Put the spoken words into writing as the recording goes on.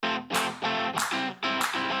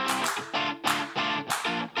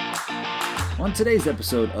On today's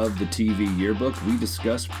episode of the TV Yearbook, we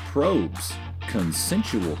discuss probes,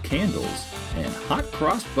 consensual candles, and hot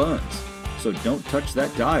cross buns. So don't touch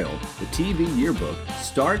that dial. The TV Yearbook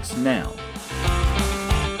starts now.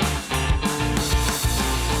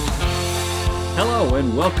 Hello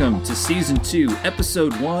and welcome to Season 2,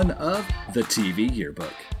 Episode 1 of the TV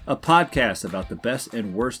Yearbook, a podcast about the best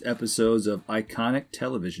and worst episodes of iconic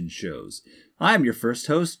television shows. I'm your first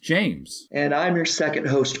host, James. And I'm your second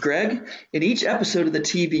host, Greg. In each episode of the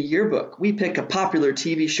TV Yearbook, we pick a popular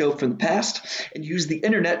TV show from the past and use the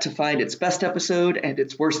internet to find its best episode and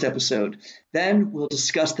its worst episode. Then we'll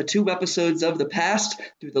discuss the two episodes of the past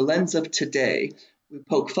through the lens of today. We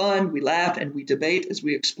poke fun, we laugh, and we debate as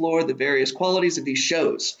we explore the various qualities of these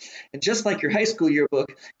shows. And just like your high school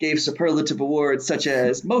yearbook gave superlative awards such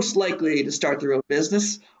as most likely to start their own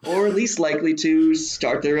business or least likely to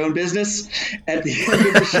start their own business, at the end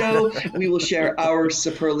of the show, we will share our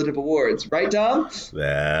superlative awards. Right, Dom?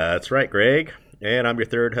 That's right, Greg. And I'm your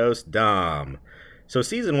third host, Dom. So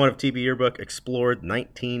Season 1 of TV Yearbook explored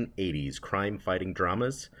 1980s crime-fighting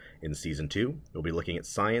dramas. In Season 2, we'll be looking at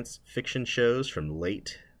science fiction shows from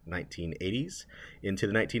late 1980s into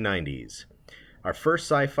the 1990s. Our first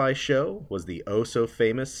sci-fi show was the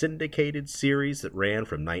oh-so-famous syndicated series that ran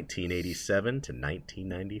from 1987 to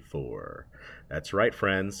 1994. That's right,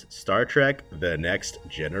 friends. Star Trek: The Next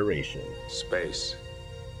Generation. Space,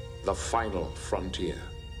 the final frontier.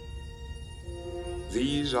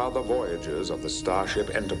 These are the voyages of the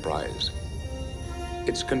Starship Enterprise.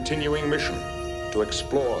 Its continuing mission: to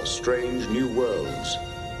explore strange new worlds,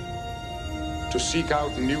 to seek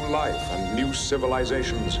out new life and new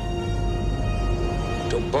civilizations,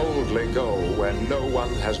 to boldly go where no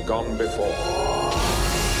one has gone before.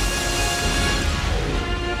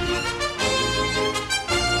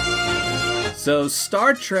 So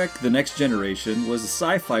Star Trek: The Next Generation was a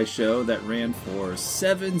sci-fi show that ran for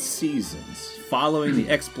 7 seasons, following the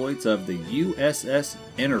exploits of the USS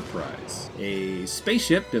Enterprise, a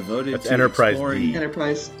spaceship devoted to Enterprise exploring... D.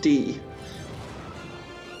 Enterprise D.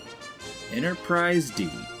 Enterprise D.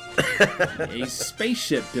 A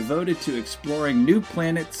spaceship devoted to exploring new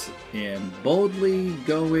planets and boldly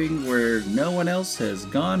going where no one else has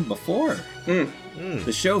gone before.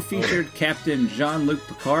 The show featured Captain Jean-Luc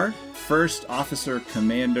Picard, First Officer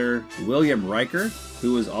Commander William Riker,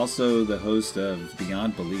 who was also the host of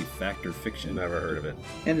Beyond Belief, Fact or Fiction. Never heard of it.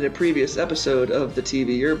 And in a previous episode of the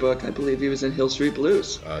TV Yearbook, I believe he was in Hill Street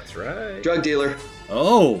Blues. That's right. Drug dealer.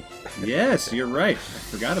 Oh, yes, you're right. I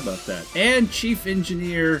forgot about that. And Chief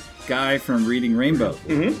Engineer Guy from Reading Rainbow.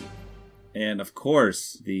 Mm-hmm. And, of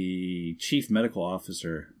course, the Chief Medical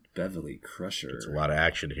Officer, Beverly Crusher. There's a lot of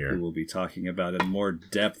action here. Who we'll be talking about in more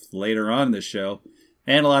depth later on in the show.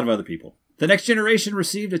 And a lot of other people. The Next Generation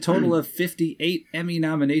received a total of 58 Emmy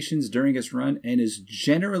nominations during its run and is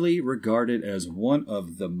generally regarded as one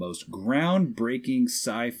of the most groundbreaking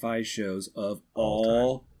sci-fi shows of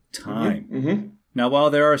all time. Mm-hmm. Now, while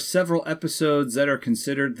there are several episodes that are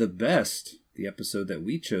considered the best, the episode that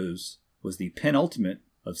we chose was the penultimate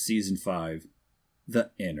of Season 5, The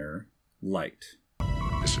Inner Light.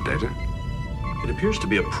 Mr. Data, it appears to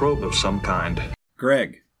be a probe of some kind.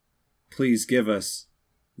 Greg, please give us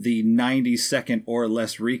the 90-second or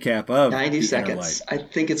less recap of 90 seconds. I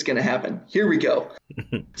think it's going to happen. Here we go.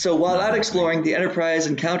 So while out exploring, the Enterprise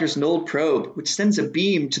encounters an old probe, which sends a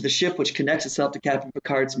beam to the ship which connects itself to Captain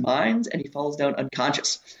Picard's mind, and he falls down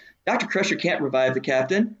unconscious. Dr. Crusher can't revive the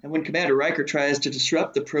captain, and when Commander Riker tries to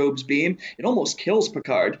disrupt the probe's beam, it almost kills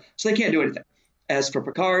Picard, so they can't do anything. As for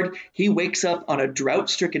Picard, he wakes up on a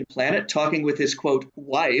drought-stricken planet talking with his, quote,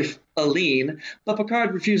 wife, Aline, but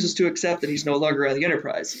Picard refuses to accept that he's no longer on the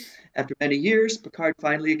Enterprise. After many years, Picard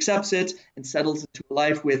finally accepts it and settles into a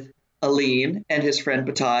life with Aline and his friend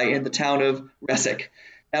Bataille in the town of Resic.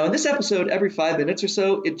 Now, in this episode, every 5 minutes or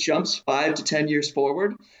so, it jumps 5 to 10 years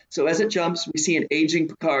forward. So as it jumps, we see an aging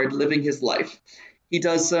Picard living his life. He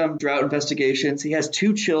does some drought investigations. He has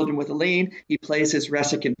 2 children with Aline. He plays his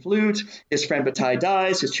Resican flute. His friend Bataille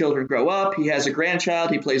dies. His children grow up. He has a grandchild.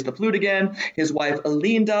 He plays the flute again. His wife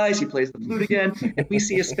Aline dies. He plays the flute again. And we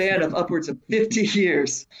see a span of upwards of 50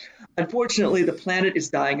 years. Unfortunately, the planet is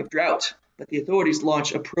dying of drought, but the authorities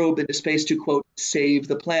launch a probe into space to, quote, save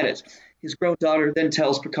the planet. His grown daughter then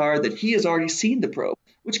tells Picard that he has already seen the probe,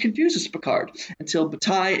 which confuses Picard until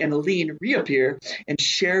Bataille and Aline reappear and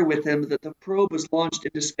share with him that the probe was launched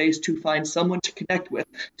into space to find someone to connect with,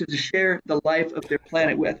 to share the life of their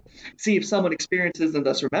planet with. See, if someone experiences and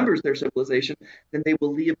thus remembers their civilization, then they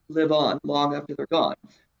will live on long after they're gone.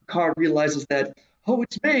 Picard realizes that, oh,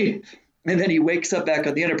 it's me! And then he wakes up back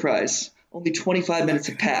on the Enterprise. Only 25 minutes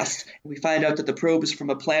have passed, and we find out that the probe is from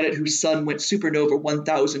a planet whose sun went supernova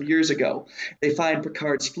 1,000 years ago. They find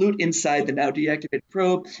Picard's flute inside the now deactivated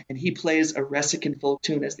probe, and he plays a Ressican folk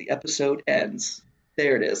tune as the episode ends.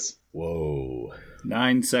 There it is. Whoa.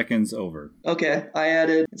 9 seconds over. Okay, I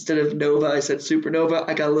added, instead of Nova, I said supernova.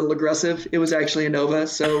 I got a little aggressive. It was actually a Nova,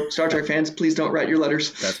 so Star Trek fans, please don't write your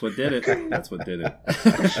letters. That's what did it. That's what did it.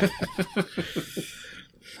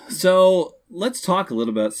 So let's talk a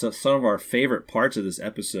little about some of our favorite parts of this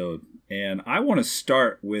episode. And I want to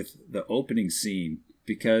start with the opening scene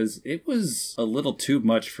because it was a little too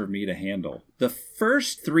much for me to handle. The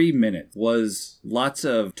first 3 minutes was lots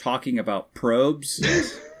of talking about probes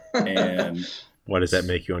and... Why does that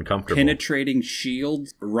make you uncomfortable? Penetrating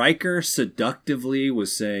shields. Riker seductively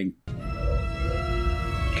was saying,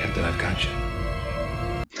 Captain, I've got you.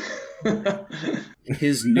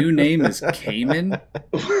 his new name is Kamen.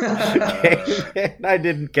 I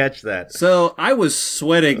didn't catch that. So I was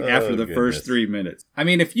sweating after the goodness. first 3 minutes. I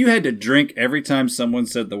mean, if you had to drink every time someone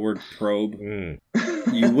said the word probe, you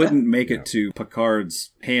wouldn't make it to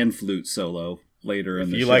Picard's pan flute solo later in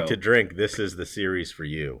the show. If you like to drink, this is the series for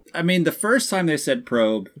you. I mean, the first time they said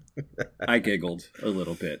probe, I giggled a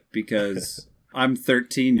little bit because I'm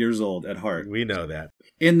 13 years old at heart. We know that.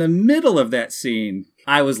 In the middle of that scene,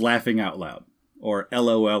 I was laughing out loud, or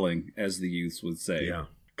LOLing, as the youths would say. Yeah.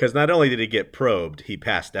 Because not only did he get probed, he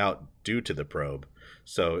passed out due to the probe.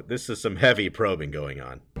 So this is some heavy probing going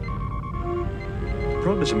on. The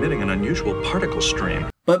probe is emitting an unusual particle stream.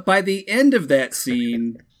 But by the end of that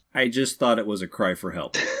scene, I just thought it was a cry for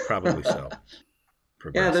help. Probably so.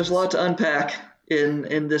 Yeah, there's a lot to unpack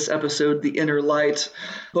in this episode, The Inner Light.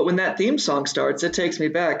 But when that theme song starts, it takes me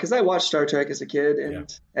back, because I watched Star Trek as a kid,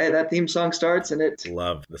 and hey, that theme song starts, and it's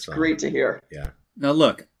Love the song. great to hear. Yeah. Now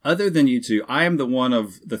look, other than you two, I am the one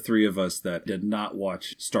of the three of us that did not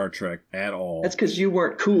watch Star Trek at all. That's because you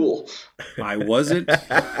weren't cool. I wasn't.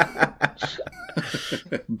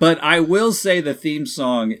 But I will say the theme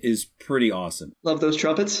song is pretty awesome. Love those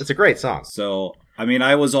trumpets. It's a great song. So, I mean,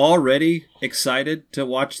 I was already excited to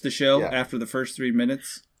watch the show after the first 3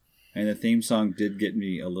 minutes. And the theme song did get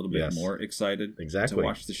me a little bit more excited to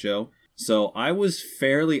watch the show. So I was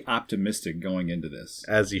fairly optimistic going into this.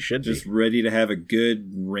 As you should Just be. ready to have a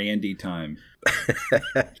good randy time.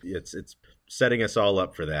 It's setting us all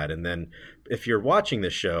up for that. And then if you're watching the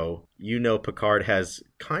show, you know Picard has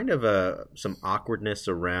kind of some awkwardness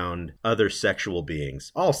around other sexual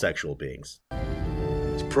beings. All sexual beings.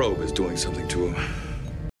 This probe is doing something to him.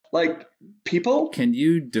 Like, people? Can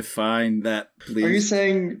you define that, please? Are you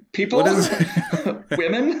saying people? What is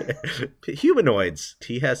Women? Humanoids.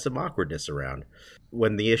 He has some awkwardness around.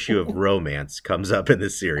 When the issue of romance comes up in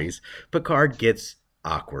this series, Picard gets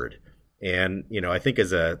awkward. And, you know, I think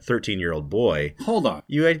as a 13-year-old boy, Hold on.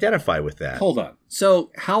 you identify with that. Hold on.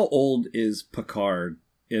 So, how old is Picard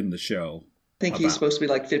in the show? I think he's supposed to be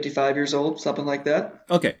like 55 years old, something like that.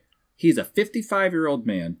 Okay. He's a 55-year-old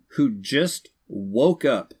man who just woke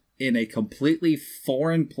up in a completely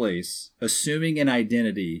foreign place, assuming an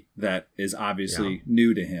identity that is obviously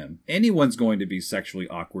new to him. Anyone's going to be sexually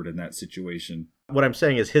awkward in that situation. What I'm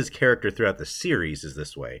saying is his character throughout the series is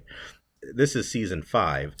this way. This is season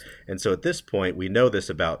 5, and so at this point we know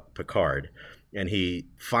this about Picard, and he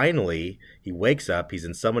wakes up, he's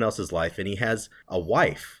in someone else's life, and he has a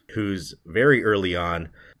wife who's very early on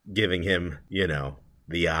giving him, you know,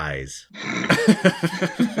 the eyes.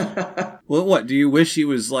 Well, what, do you wish he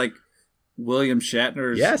was like William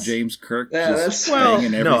Shatner's James Kirk, Yeah, just that's-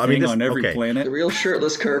 banging everything on every planet? The real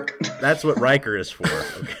shirtless Kirk. That's what Riker is for,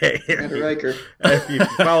 okay? And Riker. If you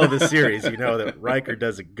follow the series, you know that Riker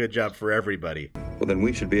does a good job for everybody. Well, then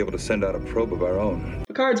we should be able to send out a probe of our own.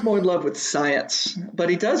 Picard's more in love with science, but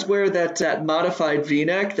he does wear that modified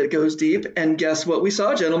V-neck that goes deep, and guess what we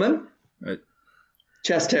saw, gentlemen?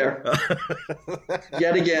 Chest hair.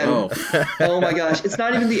 Yet again. Oh my gosh. It's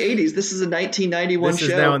not even the 80s. This is a 1991 show. This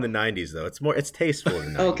is now in the 90s, though. It's tasteful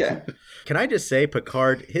in the 90s. Okay. Can I just say,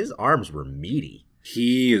 Picard, his arms were meaty.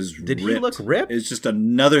 He is Did he look ripped? It's just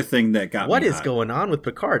another thing that got What me is hot. going on with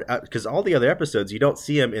Picard? Because all the other episodes, you don't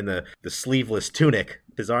see him in the sleeveless tunic.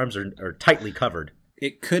 His arms are tightly covered.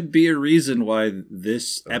 It could be a reason why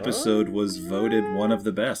this episode was voted one of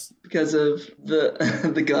the best. Because of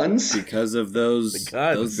the guns? Because of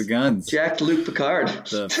the guns. Jacked Luke Picard.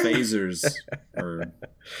 The phasers.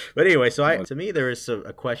 But anyway, so to me, there is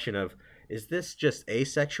a question of, is this just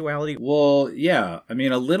asexuality? Well, yeah. I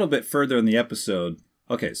mean, a little bit further in the episode.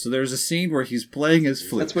 Okay, so there's a scene where he's playing his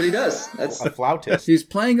flute. That's what he does. That's a flautist. He's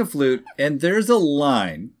playing a flute, and there's a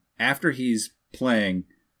line after he's playing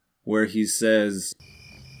where he says,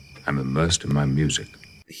 I'm immersed in my music.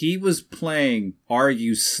 he was playing Are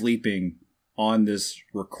You Sleeping on this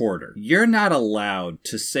recorder. You're not allowed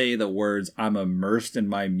to say the words I'm immersed in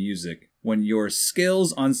my music when your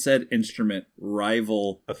skills on said instrument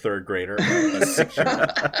rival a third grader. A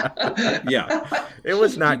 6-year-old. Yeah. It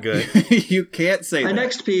was not good. You can't say My that.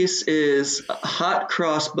 next piece is hot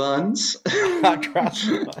cross buns. Hot cross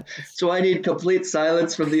buns. So I need complete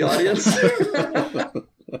silence from the audience.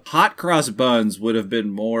 Hot cross buns would have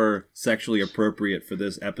been more sexually appropriate for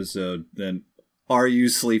this episode than Are You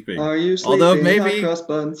Sleeping? Are you sleeping? Although maybe Hot cross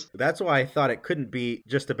buns. That's why I thought it couldn't be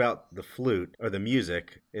just about the flute or the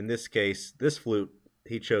music. In this case, this flute,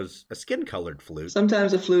 he chose a skin-colored flute.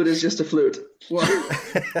 Sometimes a flute is just a flute.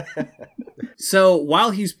 So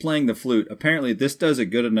while he's playing the flute, apparently this does a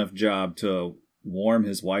good enough job to warm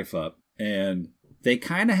his wife up, and they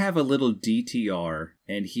kind of have a little DTR,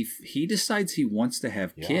 and he decides he wants to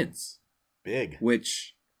have kids. Big.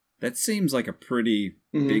 Which, that seems like a pretty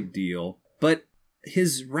big deal. But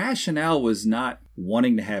his rationale was not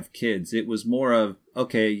wanting to have kids. It was more of,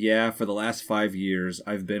 okay, yeah, for the last 5 years,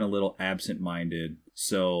 I've been a little absent-minded.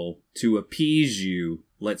 So to appease you,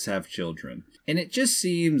 let's have children. And it just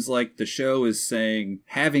seems like the show is saying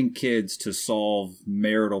having kids to solve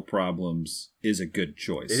marital problems is a good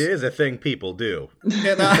choice. It is a thing people do.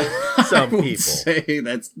 And Some I would people say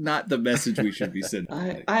that's not the message we should be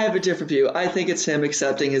sending. I have a different view. I think it's him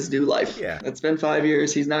accepting his new life. Yeah. It's been 5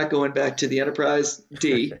 years. He's not going back to the Enterprise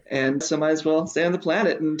D. And so might as well stay on the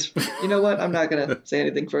planet. And you know what? I'm not going to say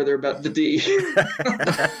anything further about the D.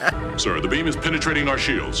 Sir, the beam is penetrating our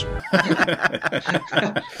shields.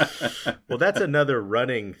 Well, that's another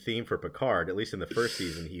running theme for Picard. At least in the first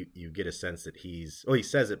season, you get a sense that he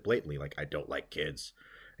says it blatantly, like, I don't like kids.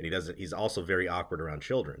 And he's also very awkward around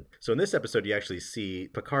children. So in this episode, you actually see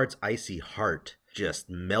Picard's icy heart just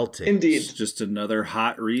melting. Indeed. It's just another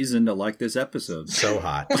hot reason to like this episode. So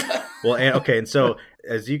hot. Well, and so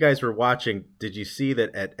as you guys were watching, did you see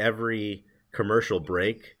that at every commercial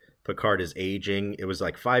break, Picard is aging? It was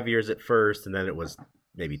like 5 years at first, and then it was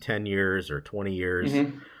maybe 10 years or 20 years.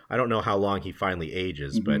 Mm-hmm. I don't know how long he finally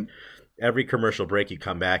ages, but every commercial break you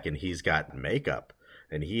come back and he's got makeup.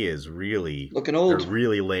 And he is really looking old. They're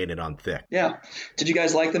really laying it on thick. Yeah. Did you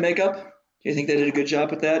guys like the makeup? Do you think they did a good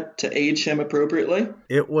job with that to age him appropriately?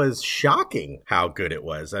 It was shocking how good it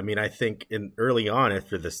was. I mean, I think early on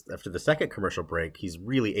after the second commercial break, he's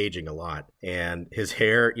really aging a lot. And his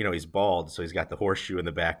hair, he's bald, so he's got the horseshoe in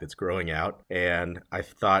the back that's growing out. And I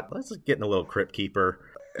thought, let's get in a little Crypt Keeper.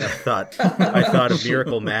 I thought of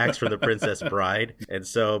Miracle Max from The Princess Bride. And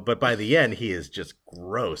so, but by the end, he is just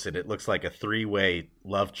gross. And it looks like a 3-way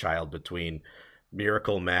love child between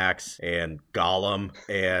Miracle Max and Gollum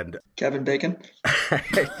and Kevin Bacon.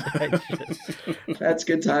 That's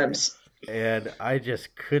good times. And I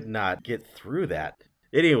just could not get through that.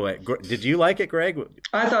 Anyway, did you like it, Greg?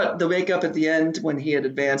 I thought the makeup at the end, when he had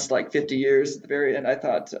advanced like 50 years at the very end, I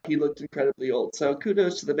thought he looked incredibly old. So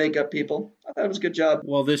kudos to the makeup people. I thought it was a good job.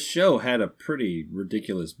 Well, this show had a pretty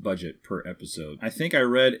ridiculous budget per episode. I think I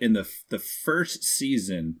read in the first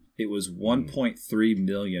season, it was $1.3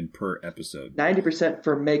 million per episode. 90%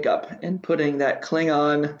 for makeup and putting that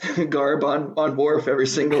Klingon garb on Worf every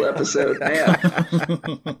single episode. Man.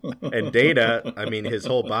 And Data, I mean, his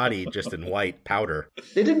whole body just in white powder.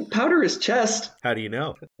 They didn't powder his chest. How do you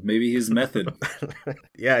know? Maybe his method.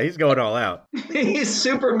 Yeah, he's going all out. He's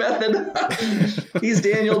super method. He's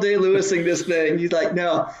Daniel Day-Lewising this thing. He's like,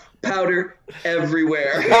 no, powder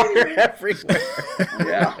everywhere. Powder everywhere.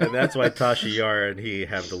 Yeah. And that's why Tasha Yar and he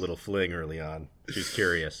have the little fling early on. She's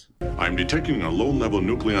curious. I'm detecting a low-level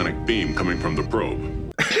nucleonic beam coming from the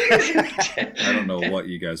probe. I don't know what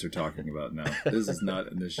you guys are talking about now. This is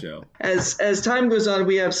not in this show. As time goes on,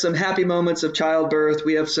 we have some happy moments of childbirth.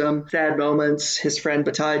 We have some sad moments. His friend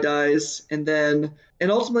Bataille dies. And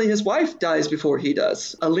ultimately his wife dies before he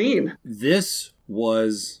does. Aline. This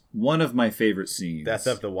was one of my favorite scenes. Death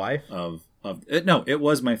of the wife? No, it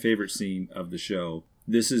was my favorite scene of the show.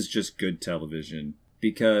 This is just good television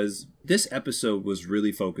because this episode was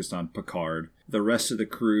really focused on Picard. The rest of the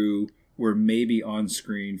crew were maybe on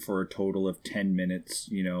screen for a total of 10 minutes,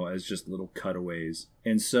 as just little cutaways.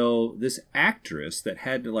 And so this actress that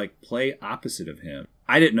had to play opposite of him,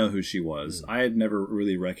 I didn't know who she was. I had never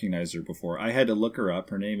really recognized her before. I had to look her up.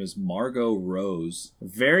 Her name is Margot Rose, a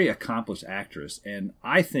very accomplished actress. And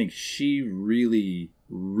I think she really,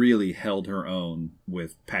 really held her own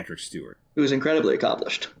with Patrick Stewart. Who was incredibly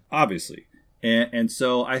accomplished. Obviously. And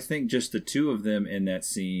so I think just the two of them in that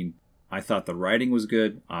scene, I thought the writing was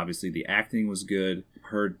good. Obviously, the acting was good.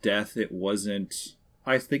 Her death, it wasn't...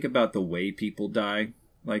 I think about the way people die.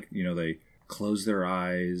 They close their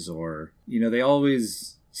eyes or, they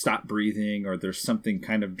always stop breathing or there's something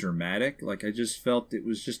kind of dramatic. Like, I just felt it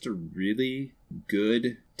was just a really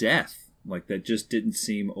good death. Like, that just didn't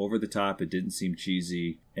seem over the top. It didn't seem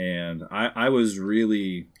cheesy. And I was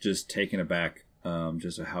really just taken aback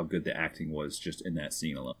just how good the acting was just in that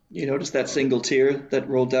scene alone. You noticed that single tear that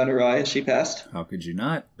rolled down her eye as she passed? How could you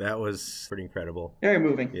not? That was pretty incredible. Very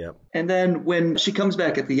moving. Yep. And then when she comes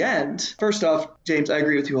back at the end, first off, James, I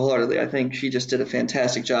agree with you wholeheartedly. I think she just did a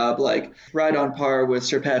fantastic job, like right on par with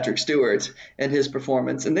Sir Patrick Stewart and his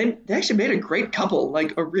performance. And they actually made a great couple,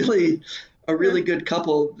 like a really good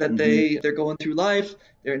couple that they're going through life.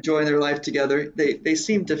 They're enjoying their life together. They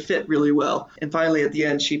seem to fit really well. And finally, at the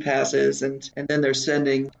end, she passes, and then they're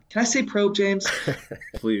sending... Can I say probe, James?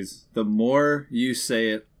 Please. The more you say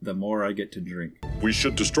it, the more I get to drink. We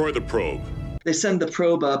should destroy the probe. They send the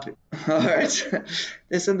probe up. All right.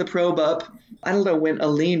 They send the probe up. I don't know when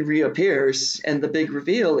Aline reappears, and the big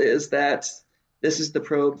reveal is that this is the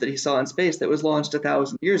probe that he saw in space that was launched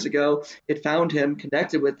 1,000 years ago. It found him,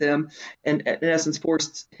 connected with him, and in essence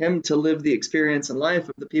forced him to live the experience and life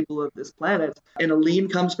of the people of this planet. And Aline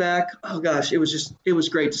comes back. Oh gosh, it was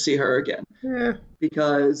great to see her again. Yeah.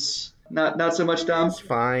 Because not so much, Dom.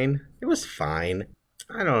 It was fine.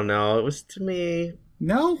 I don't know. It was, to me...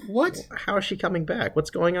 No? What? How is she coming back? What's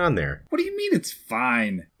going on there? What do you mean it's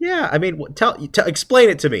fine? Yeah, I mean, explain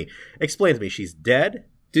it to me. Explain it to me. She's dead?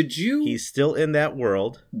 Did you He's still in that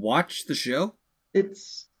world. watch the show?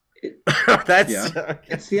 It's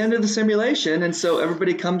It's the end of the simulation, and so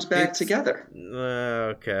everybody comes back together.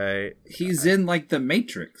 Okay. He's in like the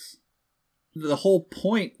Matrix. The whole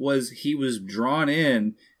point was he was drawn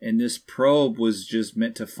in, and this probe was just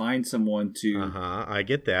meant to find someone to I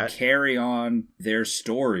get that. carry on their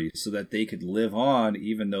story so that they could live on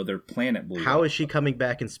even though their planet blew How up. is she coming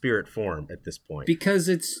back in spirit form at this point? Because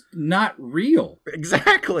it's not real.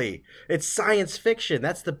 Exactly. It's science fiction.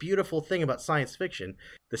 That's the beautiful thing about science fiction.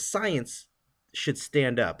 The science should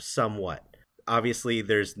stand up somewhat. Obviously,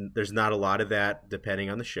 there's not a lot of that depending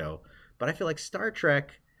on the show, but I feel like Star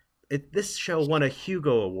Trek... this show won a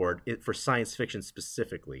Hugo Award for science fiction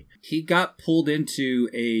specifically. He got pulled into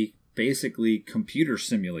a basically computer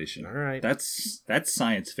simulation. All right. That's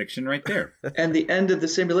science fiction right there. And the end of the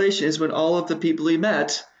simulation is when all of the people he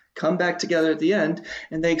met come back together at the end,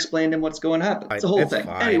 and they explain to him what's going to happen. It's the whole That's thing.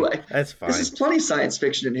 fine. Anyway, That's fine. this is plenty science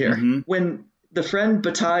fiction in here. Mhm. When the friend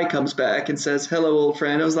Bataille comes back and says, "Hello, old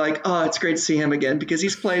friend," I was like, oh, it's great to see him again, because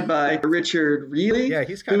he's played by Richard Reilly, Yeah,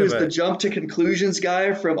 he's kind who of is the jump to conclusions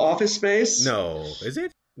guy from Office Space. No, is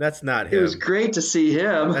it? That's not It him. was great to see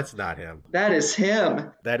him. That's not him. That is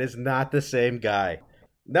him. That is not the same guy.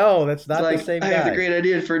 No, that's not Like, the same I guy. have the great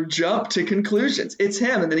idea for jump to conclusions. It's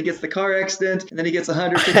him, and then he gets the car accident, and then he gets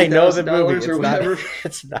I know the movie. $150,000 It's or whatever.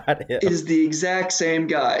 It's not him. Is the exact same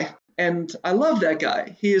guy. And I love that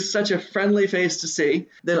guy. He is such a friendly face to see.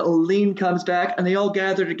 Then Aline comes back, and they all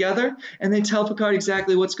gather together, and they tell Picard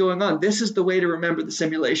exactly what's going on. This is the way to remember the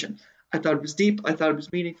simulation. I thought it was deep, I thought it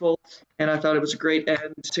was meaningful, and I thought it was a great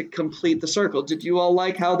end to complete the circle. Did you all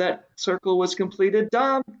like how that circle was completed?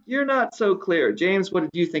 Dom, you're not so clear. James, what did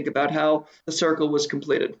you think about how the circle was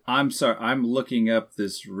completed? I'm sorry. I'm looking up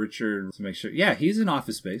this Richard to make sure. Yeah, he's in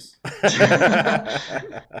Office Space.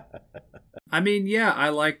 I mean, yeah, I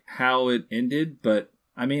like how it ended, but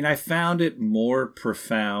I mean, I found it more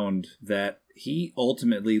profound that he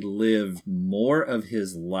ultimately lived more of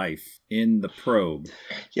his life in the probe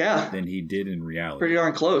Yeah, than he did in reality. pretty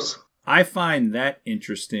darn close. I find that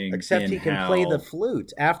interesting. Except in he can how... play the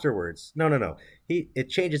flute afterwards. No. It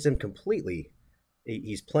changes him completely.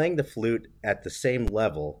 He's playing the flute at the same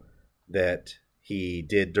level that he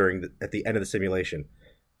did at the end of the simulation.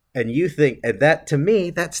 And you think, and that to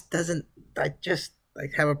me, I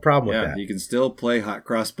have a problem with that. You can still play Hot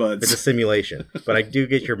Cross Buds. It's a simulation, but I do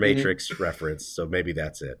get your Matrix reference, so maybe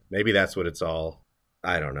that's it. Maybe that's what it's all.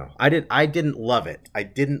 I don't know. I didn't love it. I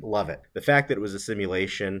didn't love it. The fact that it was a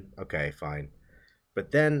simulation, okay, fine.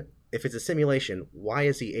 But then, if it's a simulation, why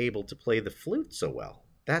is he able to play the flute so well?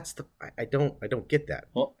 I don't get that.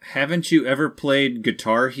 Well, haven't you ever played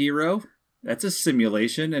Guitar Hero? That's a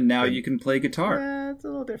simulation, and now you can play guitar. Yeah, it's a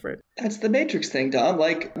little different. That's the Matrix thing, Dom.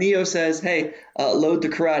 Like, Neo says, hey, load the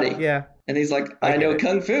karate. Yeah. And he's like, I know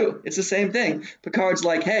Kung Fu. It's the same thing. Picard's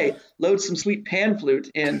like, hey, load some sweet pan flute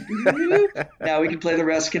in. Now we can play the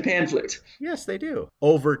Raskin pan flute. Yes, they do.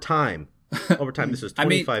 Over time. This was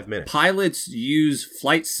 25 minutes. Pilots use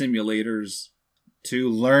flight simulators to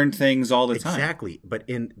learn things all the time. Exactly. But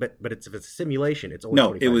it's if it's a simulation, it's only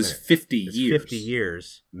 25 it was minutes. 50 It's years. 50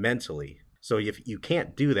 years mentally. So if you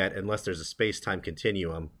can't do that unless there's a space-time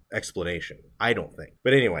continuum, explanation. I don't think.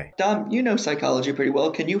 But anyway. Dom, you know psychology pretty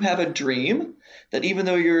well. Can you have a dream that even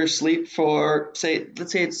though you're asleep for,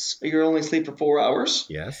 let's say you're only asleep for 4 hours?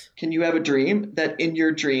 Yes. Can you have a dream that in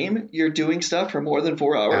your dream you're doing stuff for more than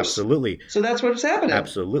 4 hours? Absolutely. So that's what's happening.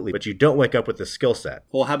 Absolutely. But you don't wake up with the skill set.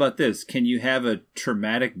 Well, how about this? Can you have a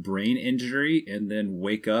traumatic brain injury and then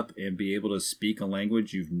wake up and be able to speak a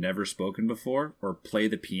language you've never spoken before, or play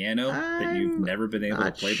the piano that you've never been able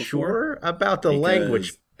to play before? Sure about the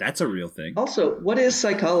language. That's a real thing. Also, what is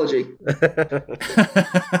psychology?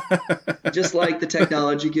 Just like the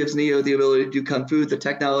technology gives Neo the ability to do kung fu, the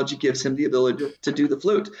technology gives him the ability to do the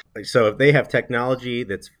flute. So if they have technology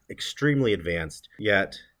that's extremely advanced,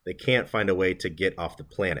 yet they can't find a way to get off the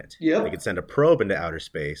planet. Yep. They can send a probe into outer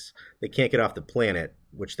space. They can't get off the planet,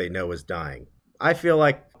 which they know is dying. I feel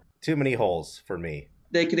like too many holes for me.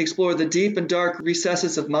 They can explore the deep and dark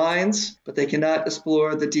recesses of minds, but they cannot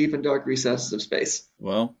explore the deep and dark recesses of space.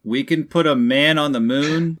 Well, we can put a man on the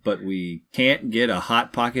moon, but we can't get a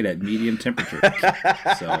hot pocket at medium temperature.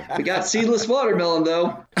 So we got seedless watermelon,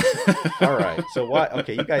 though. All right. So what?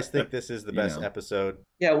 Okay, you guys think this is the best episode?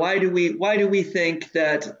 Yeah. Why do we think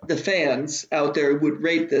that the fans out there would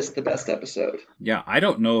rate this the best episode? Yeah, I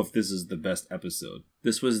don't know if this is the best episode.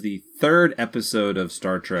 This was the third episode of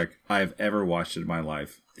Star Trek I've ever watched in my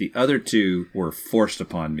life. The other two were forced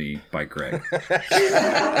upon me by Greg.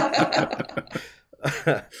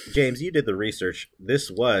 James, you did the research. This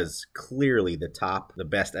was clearly the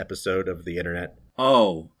best episode of the internet.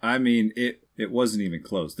 Oh, I mean, it wasn't even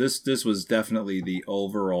close. This was definitely the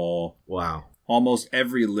overall. Wow. Almost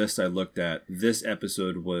every list I looked at, this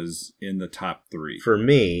episode was in the top 3. For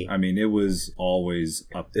me, I mean, it was always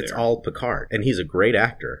up there. It's all Picard, and he's a great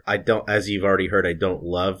actor. As you've already heard, I don't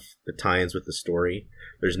love the tie-ins with the story.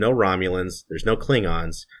 There's no Romulans, there's no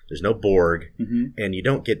Klingons, there's no Borg, and you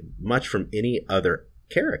don't get much from any other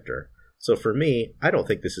character. So for me, I don't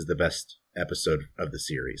think this is the best episode of the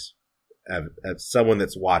series. As someone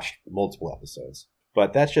that's watched multiple episodes,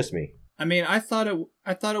 but that's just me. I mean, I thought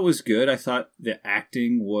it was good. I thought the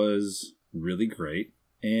acting was really great,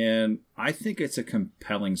 and I think it's a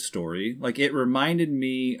compelling story. Like, it reminded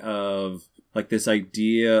me of like this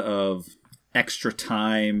idea of extra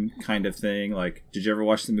time kind of thing. Like, did you ever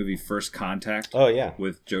watch the movie First Contact? Oh yeah,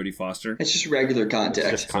 with Jodie Foster. It's just regular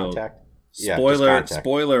contact. It's just contact. So,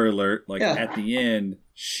 spoiler alert! Like at the end,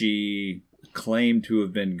 she claimed to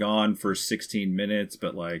have been gone for 16 minutes,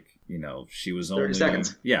 but like, you know, she was only 30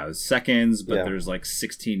 seconds. Yeah, it was seconds, but there's like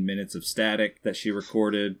 16 minutes of static that she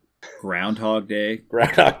recorded. Groundhog Day.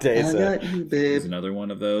 Groundhog Day is another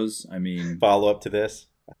one of those. I mean, follow up to this.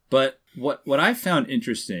 But what I found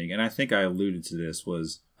interesting, and I think I alluded to this,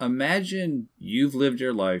 was imagine you've lived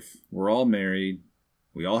your life, we're all married,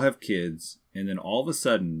 we all have kids, and then all of a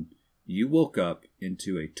sudden you woke up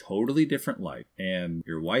into a totally different life, and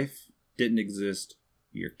your wife didn't exist,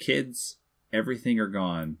 your kids, everything are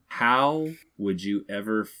gone. How would you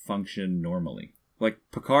ever function normally? Like,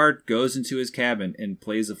 Picard goes into his cabin and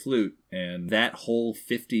plays a flute, and that whole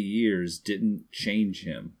 50 years didn't change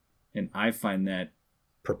him. And I find that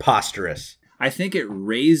preposterous. I think it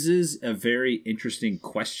raises a very interesting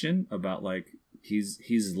question about, like,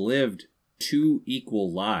 he's lived 2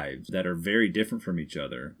 equal lives that are very different from each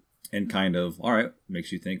other. And kind of, all right,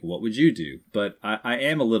 makes you think, what would you do? But I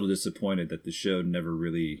am a little disappointed that the show never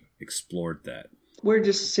really explored that. We're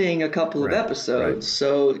just seeing a couple of episodes,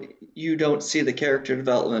 so you don't see the character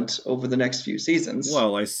development over the next few seasons.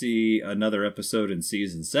 Well, I see another episode in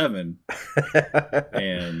season 7,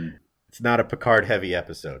 and it's not a Picard-heavy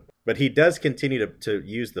episode. But he does continue to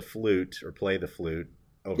use the flute or play the flute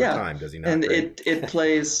over time, does he not? And it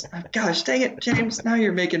plays, gosh, dang it, James, now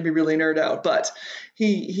you're making me really nerd out. But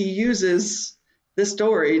he uses this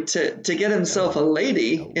story to get himself a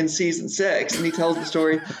lady in season 6, and he tells the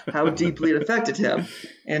story how deeply it affected him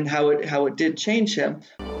and how it did change him.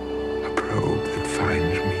 A probe that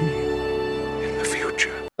finds me in the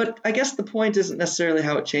future. But I guess the point isn't necessarily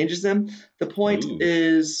how it changes him. The point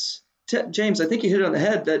is, James, I think you hit it on the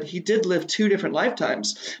head that he did live 2 different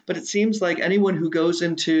lifetimes. But it seems like anyone who goes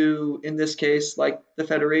into, in this case, like the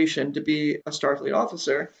Federation, to be a Starfleet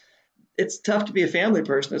officer, it's tough to be a family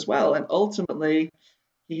person as well. And ultimately,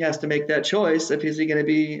 he has to make that choice. Is he going to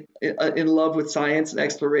be in love with science and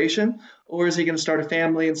exploration, or is he going to start a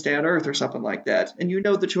family and stay on Earth or something like that? And you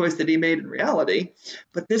know the choice that he made in reality,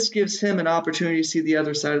 but this gives him an opportunity to see the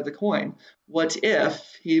other side of the coin. What if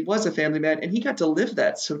he was a family man and he got to live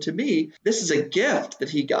that? So to me, this is a gift that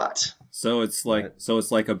he got. So it's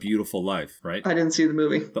like A Beautiful Life, right? I didn't see the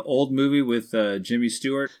movie. The old movie with Jimmy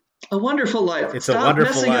Stewart. A Wonderful Life. It's Stop A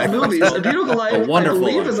Wonderful messing Life. up movies. A Beautiful Life, A Wonderful I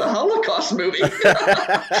believe, Life. is a Holocaust movie.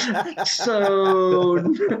 So,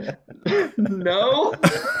 no.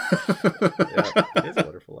 Yeah, it is A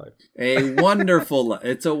Wonderful Life. A Wonderful Life.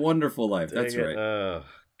 It's A Wonderful Life. That's Dang it. right. Oh,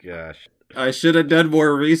 gosh. I should have done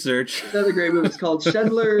more research. Another great movie. It's called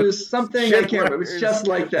Schindler's something. I can't remember. It's just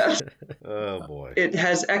like that. Oh, boy. It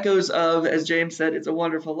has echoes of, as James said, It's a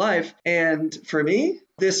Wonderful Life. And for me,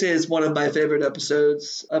 this is one of my favorite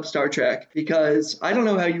episodes of Star Trek because I don't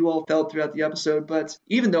know how you all felt throughout the episode, but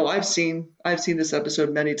even though I've seen this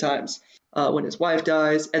episode many times, when his wife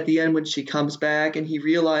dies, at the end when she comes back and he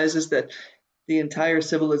realizes that the entire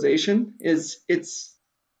civilization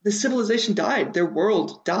the civilization died. Their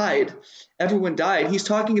world died. Everyone died. He's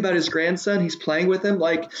talking about his grandson. He's playing with him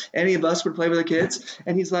like any of us would play with the kids.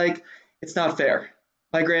 And he's like, it's not fair.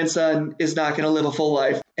 My grandson is not going to live a full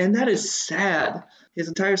life. And that is sad. His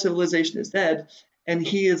entire civilization is dead. And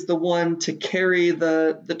he is the one to carry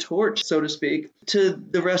the torch, so to speak, to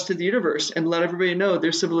the rest of the universe and let everybody know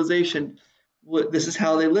their civilization, this is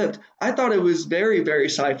how they lived. I thought it was very, very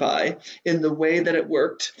sci-fi in the way that it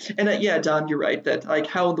worked. And yeah, Don, you're right that like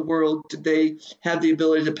how in the world did they have the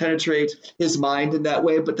ability to penetrate his mind in that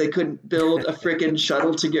way, but they couldn't build a freaking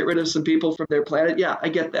shuttle to get rid of some people from their planet? Yeah, I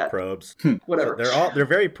get that. Probes. Whatever. They're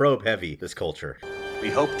very probe heavy, this culture. We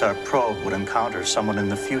hoped our probe would encounter someone in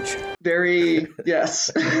the future. Very,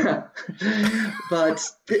 yes. But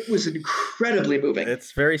it was incredibly moving.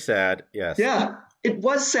 It's very sad, yes. Yeah. It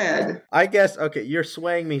was sad. I guess, okay, you're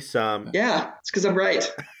swaying me some. Yeah, it's because I'm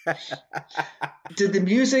right. Did the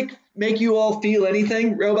music make you all feel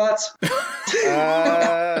anything, robots?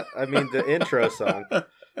 I mean, the intro song.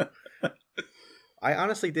 I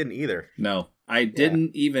honestly didn't either. No, I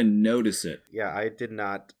didn't even notice it. Yeah, I did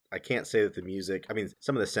not. I can't say that the music, I mean,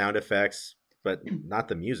 some of the sound effects, but not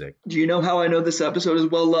the music. Do you know how I know this episode is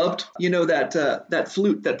well loved? You know that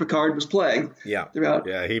flute that Picard was playing throughout.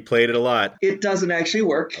 Yeah, he played it a lot. It doesn't actually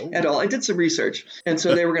work at all. I did some research. And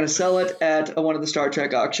so they were going to sell it at one of the Star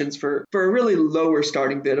Trek auctions for a really lower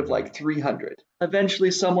starting bid of like $300.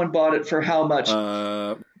 Eventually someone bought it for how much?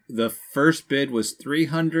 The first bid was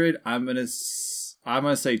 $300. I'm gonna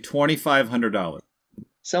say $2,500.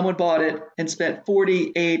 Someone bought it and spent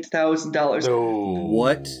 $48,000. No.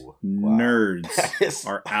 What nerds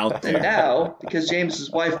are out there? And now, because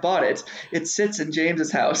James's wife bought it, it sits in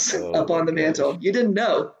James's house up on the mantle. You didn't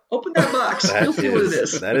know. Open that box. You'll see what it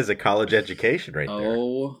is. That is a college education right there.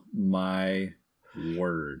 Oh my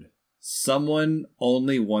word. Someone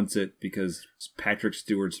only wants it because Patrick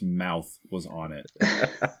Stewart's mouth was on it.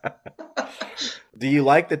 Do you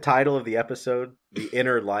like the title of the episode, The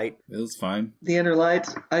Inner Light? It was fine. The Inner Light.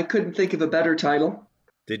 I couldn't think of a better title.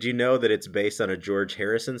 Did you know that it's based on a George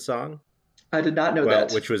Harrison song? I did not know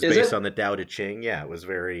that. Which was based on the Tao Te Ching. Yeah, it was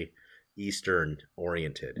very Eastern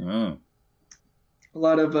oriented. Oh. A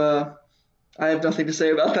lot of, I have nothing to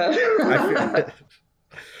say about that.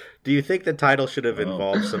 Do you think the title should have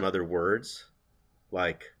involved some other words?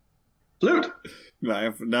 Like? Flute. I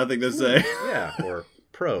have nothing to say. Yeah, or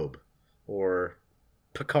probe. Or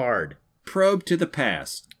Picard. Probe to the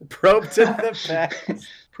past. Probe to the past.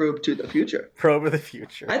 Probe to the future. Probe of the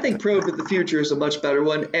future. I think Probe to the future is a much better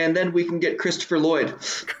one, and then we can get Christopher Lloyd.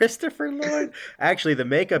 Christopher Lloyd? Actually, the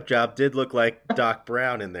makeup job did look like Doc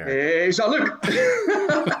Brown in there. Hey, Jean-Luc!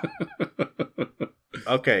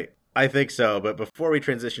 Okay, I think so, but before we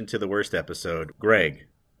transition to the worst episode, Greg,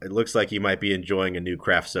 it looks like you might be enjoying a new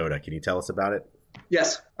craft soda. Can you tell us about it?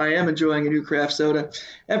 Yes, I am enjoying a new craft soda.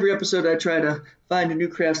 Every episode I try to find a new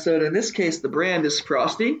craft soda. In this case, the brand is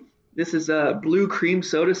Frosty. This is a blue cream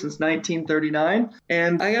soda since 1939.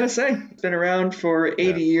 And I gotta say, it's been around for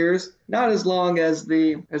 80 years. Not as long as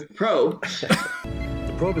the Probe.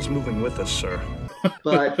 The Probe is moving with us, sir.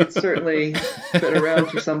 But it's certainly been around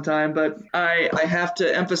for some time. But I have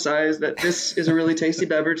to emphasize that this is a really tasty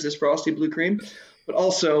beverage, this Frosty Blue Cream. But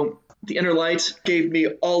also, The Inner Light gave me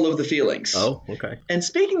all of the feelings. Oh, okay. And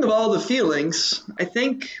speaking of all the feelings, I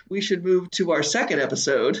think we should move to our second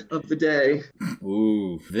episode of the day.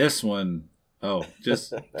 Ooh, this one. Oh,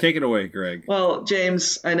 just take it away, Greg. Well,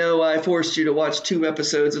 James, I know I forced you to watch 2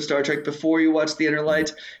 episodes of Star Trek before you watched The Inner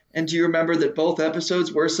Light. And do you remember that both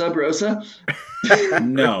episodes were Sub Rosa?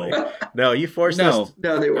 No. No, you forced us.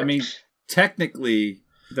 No, they weren't. I mean, technically,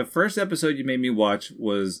 the first episode you made me watch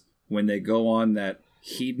was when they go on that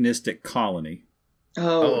hedonistic colony.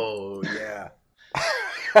 Oh yeah.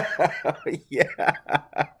 Yeah.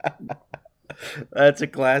 That's a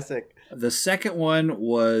classic. The second one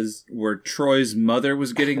was where Troy's mother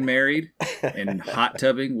was getting married and hot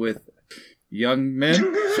tubbing with young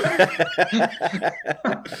men.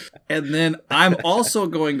 And then I'm also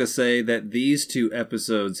going to say that these 2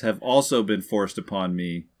 episodes have also been forced upon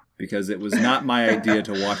me because it was not my idea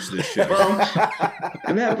to watch this show. Well,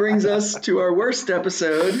 and that brings us to our worst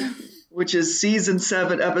episode, which is Season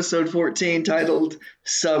 7, Episode 14, titled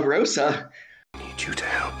Sub Rosa. I need you to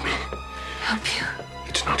help me. Help you?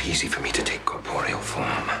 It's not easy for me to take corporeal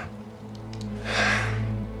form.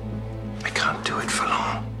 I can't do it for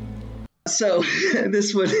long. So,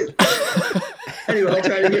 this would... Anyway, I'll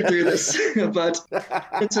try to get through this, but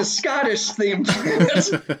it's a Scottish-themed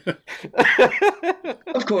planet.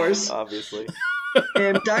 Of course. Obviously.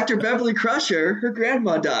 And Dr. Beverly Crusher, her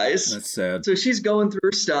grandma dies. That's sad. So she's going through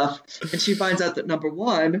her stuff, and she finds out that, number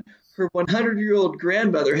 1, her 100-year-old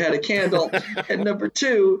grandmother had a candle, and number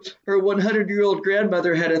 2, her 100-year-old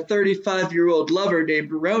grandmother had a 35-year-old lover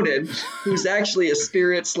named Ronan, who's actually a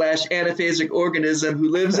spirit/anaphasic organism who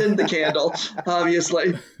lives in the candle,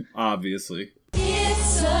 obviously. Obviously.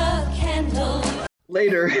 It's a candle.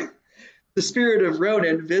 Later, the spirit of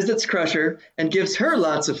Ronan visits Crusher and gives her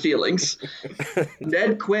lots of feelings.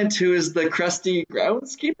 Ned Quint, who is the crusty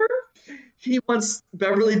groundskeeper, he wants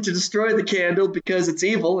Beverly to destroy the candle because it's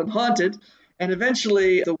evil and haunted. And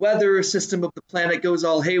eventually, the weather system of the planet goes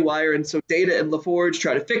all haywire, and so Data and LaForge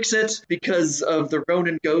try to fix it because of the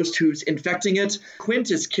Ronan ghost who's infecting it.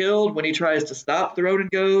 Quint is killed when he tries to stop the Ronan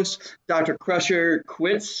ghost. Dr. Crusher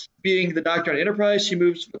quits being the doctor on Enterprise. She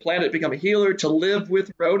moves to the planet to become a healer to live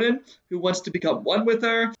with Ronan, who wants to become one with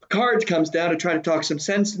her. Picard comes down to try to talk some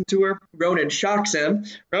sense into her. Ronan shocks him.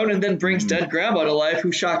 Ronan then brings dead Grandma to life,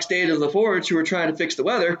 who shocks Data and LaForge, who are trying to fix the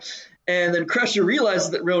weather. And then Crusher realizes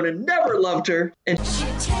that Ronan never loved her, and She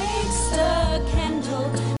takes the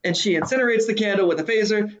candle. and she incinerates the candle with a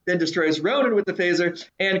phaser, then destroys Ronan with the phaser,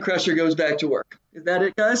 and Crusher goes back to work. Is that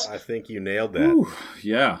it, guys? I think you nailed that. Ooh,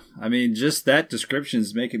 yeah. I mean, just that description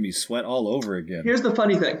is making me sweat all over again. Here's the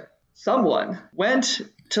funny thing. Someone went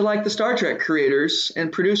to like the Star Trek creators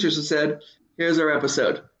and producers and said, here's our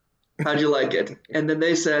episode. How'd you like it? And then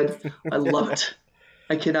they said, I love it.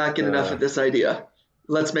 I cannot get enough of this idea.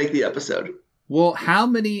 Let's make the episode. Well, how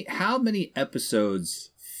many episodes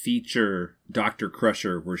feature Dr.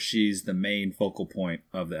 Crusher where she's the main focal point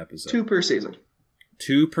of the episode? 2 per season.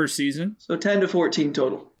 2 per season? So 10 to 14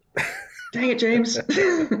 total. Dang it, James.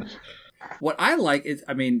 What I like is,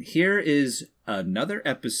 I mean, here is another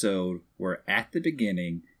episode where at the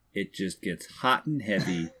beginning it just gets hot and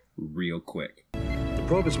heavy real quick. The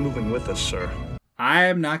probe is moving with us, sir. I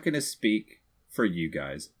am not going to speak for you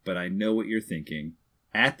guys, but I know what you're thinking.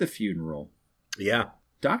 At the funeral, Yeah.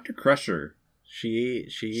 Dr. Crusher, She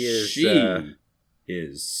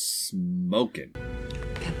is smoking.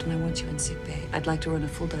 Captain, I want you in sick bay. I'd like to run a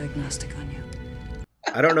full diagnostic on you.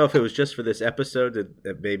 I don't know if it was just for this episode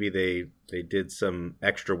that maybe they did some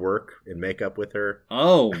extra work and makeup with her.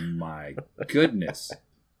 Oh my goodness.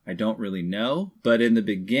 I don't really know, but in the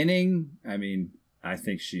beginning, I mean, I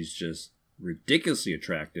think she's just ridiculously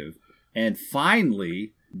attractive. And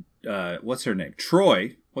finally, what's her name?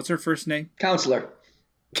 Troy. What's her first name? Counselor.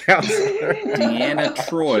 Deanna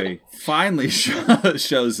Troi finally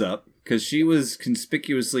shows up because she was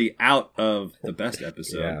conspicuously out of the best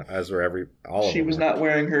episode. Yeah, as were all of them. She was not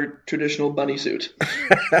wearing her traditional bunny suit.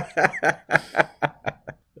 They're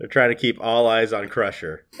trying to keep all eyes on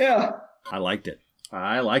Crusher. Yeah. I liked it.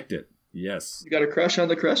 Yes. You got a crush on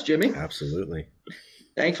the Crust, Jimmy? Absolutely.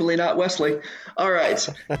 Thankfully not Wesley. All right.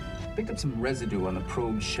 Picked up some residue on the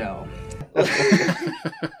probe shell.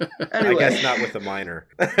 Anyway. I guess not with the minor.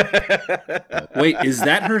 Wait, is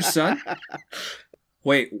that her son?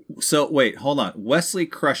 Wait, hold on. Wesley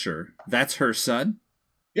Crusher, that's her son?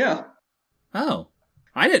 Yeah. Oh,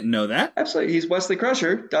 I didn't know that. Absolutely. He's Wesley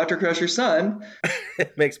Crusher, Dr. Crusher's son.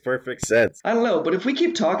 It makes perfect sense. I don't know, but if we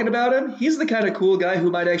keep talking about him, he's the kind of cool guy who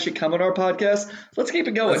might actually come on our podcast. So let's keep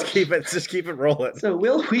it going. Just keep it rolling. So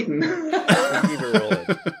Will Wheaton. Keep it rolling.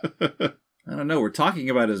 I don't know. We're talking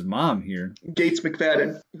about his mom here. Gates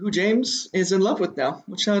McFadden, who James is in love with now,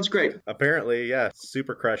 which sounds great. Apparently, yeah.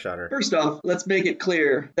 Super crush on her. First off, let's make it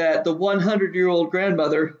clear that the 100-year-old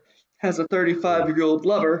grandmother has a 35-year-old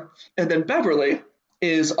lover, and then Beverly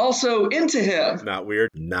is also into him. Not weird.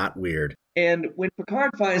 Not weird. And when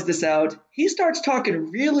Picard finds this out, he starts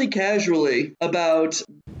talking really casually about...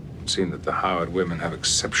 Seeing that the Howard women have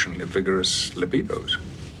exceptionally vigorous libidos.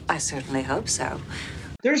 I certainly hope so.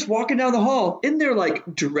 They're just walking down the hall in their, like,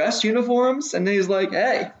 dress uniforms, and he's like,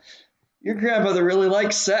 hey, your grandmother really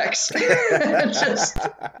likes sex.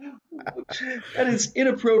 That is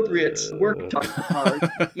inappropriate. Work talk hard.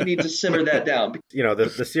 You need to simmer that down. You know,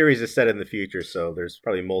 the series is set in the future, so there's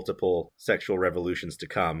probably multiple sexual revolutions to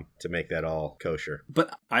come to make that all kosher.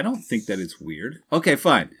 But I don't think that it's weird. Okay,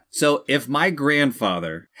 fine. So if my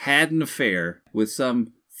grandfather had an affair with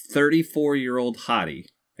some 34-year-old hottie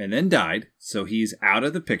and then died, so he's out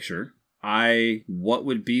of the picture, what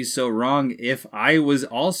would be so wrong if I was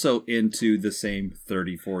also into the same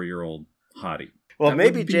 34-year-old hottie? Well,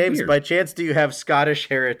 maybe, James, weird. By chance, do you have Scottish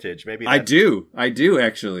heritage? Maybe I do,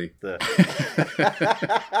 actually.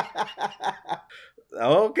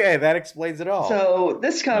 Okay, that explains it all. So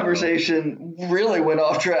this conversation really went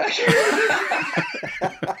off track.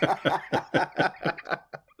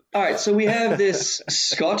 All right, so we have this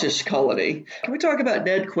Scottish colony. Can we talk about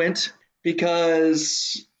Ned Quint?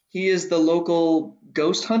 Because he is the local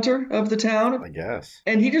ghost hunter of the town. I guess.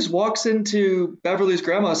 And he just walks into Beverly's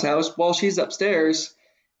grandma's house while she's upstairs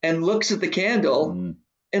and looks at the candle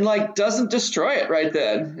and, like, doesn't destroy it right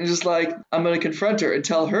then. And just like, I'm going to confront her and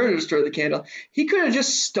tell her to destroy the candle. He could have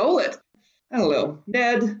just stole it. I don't know.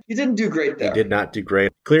 Ned, you didn't do great there. He did not do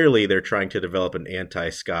great. Clearly, they're trying to develop an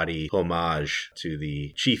anti-Scotty homage to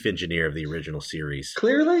the chief engineer of the original series.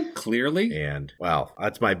 Clearly? And, well,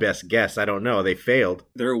 that's my best guess. I don't know. They failed.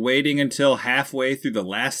 They're waiting until halfway through the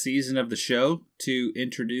last season of the show to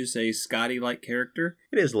introduce a Scotty-like character.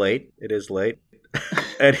 It is late.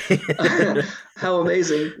 How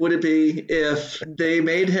amazing would it be if they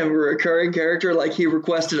made him a recurring character, like he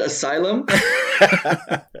requested asylum?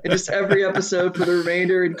 And just every episode for the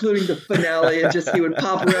remainder, including the finale, and just he would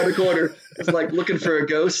pop around a corner, just like looking for a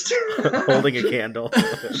ghost. Holding a candle.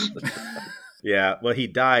 Yeah, well, he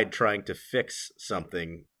died trying to fix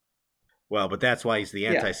something. Well, but that's why he's the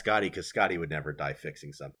anti-Scotty, because Scotty would never die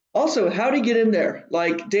fixing something. Also, how'd he get in there?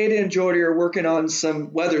 Like, Data and Geordi are working on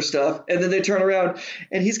some weather stuff, and then they turn around,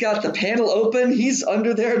 and he's got the panel open. He's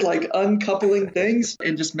under there, like, uncoupling things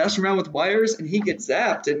and just messing around with wires, and he gets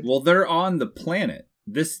zapped. And well, they're on the planet.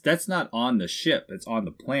 That's not on the ship. It's on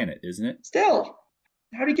the planet, isn't it? Still.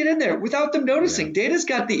 How'd he get in there without them noticing? Yeah. Data's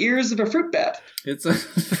got the ears of a fruit bat. It's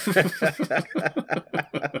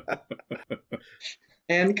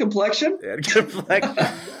And complexion?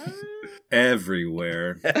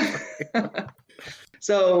 Everywhere.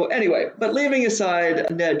 So anyway, but leaving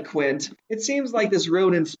aside Ned Quint, it seems like this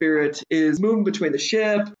Ronin spirit is moving between the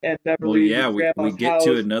ship and Beverly. Well, yeah, we get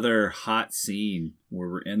to another hot scene where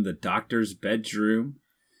we're in the doctor's bedroom.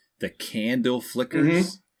 The candle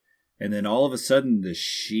flickers, and then all of a sudden the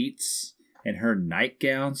sheets and her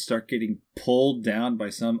nightgown start getting pulled down by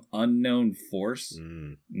some unknown force.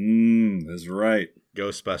 That's right.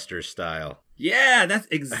 Ghostbusters style. Yeah, that's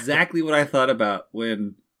exactly what I thought about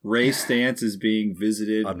when Ray Stantz is being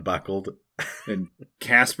visited. Unbuckled. And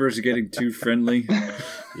Casper's getting too friendly.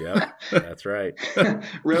 Yep, that's right.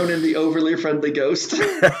 Ronan, the overly friendly ghost.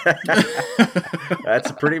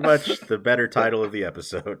 That's pretty much the better title of the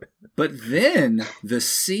episode. But then, the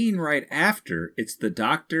scene right after, it's the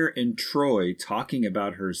Doctor and Troy talking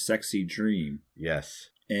about her sexy dream. Yes.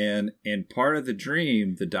 And in part of the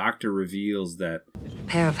dream, the Doctor reveals that... A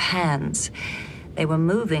pair of hands. They were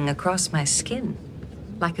moving across my skin.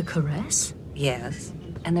 Like a caress? Yes.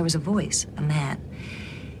 And there was a voice, a man.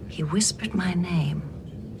 He whispered my name.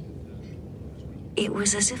 It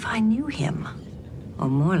was as if I knew him. Or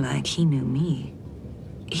more like he knew me.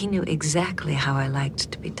 He knew exactly how I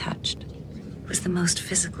liked to be touched. It was the most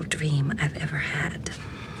physical dream I've ever had.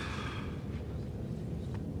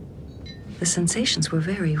 The sensations were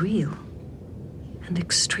very real and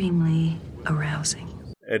extremely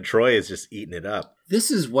arousing. And Troy is just eating it up. This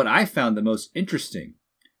is what I found the most interesting,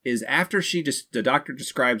 is after the Doctor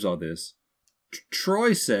describes all this,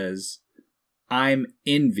 Troy says, "I'm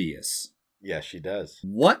envious." Yes, she does.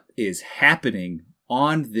 What is happening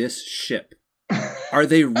on this ship? Are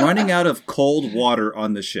they running out of cold water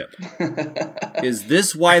on the ship? Is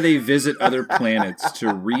this why they visit other planets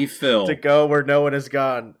to refill? To go where no one has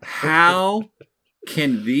gone. How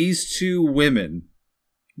can these two women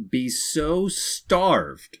be so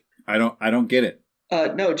starved? I don't get it.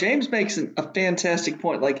 No, James makes a fantastic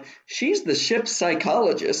point. Like, she's the ship's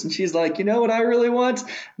psychologist, and she's like, you know what I really want?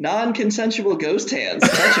 Non-consensual ghost hands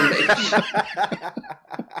touching me.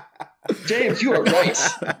 James, you are right.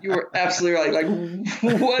 You are absolutely right. Like,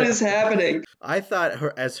 what is happening? I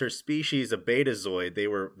thought as her species, a Betazoid, they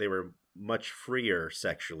were much freer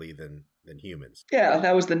sexually than humans. Yeah,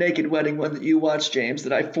 that was the Naked Wedding one that you watched, James,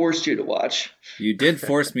 that I forced you to watch. You did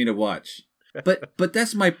force me to watch. But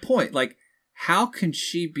that's my point. Like, how can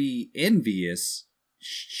she be envious?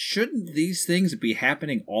 shouldn't these things be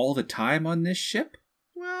happening all the time on this ship?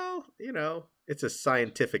 Well, it's a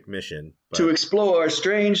scientific mission. But... To explore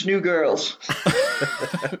strange new girls.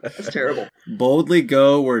 That's terrible. Boldly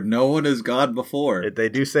go where no one has gone before. They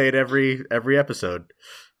do say it every episode.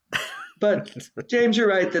 But James, you're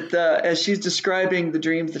right that as she's describing the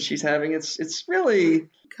dreams that she's having, it's really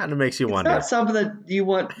kind of makes you wonder. It's not something that you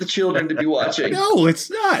want the children to be watching. No,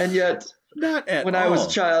 it's not. And yet, not at when all. I was a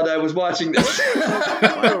child, I was watching this.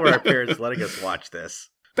 Why were our parents letting us watch this?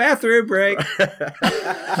 Bathroom break.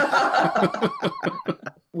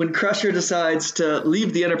 When Crusher decides to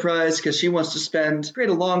leave the Enterprise because she wants to create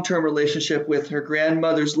a long-term relationship with her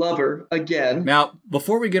grandmother's lover again. Now,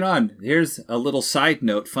 before we get on, here's a little side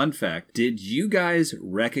note, fun fact. Did you guys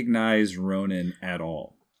recognize Ronan at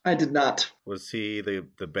all? I did not. Was he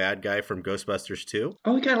the bad guy from Ghostbusters 2?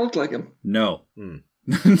 Oh, he kind of looked like him. No.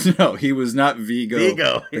 No, he was not Vigo.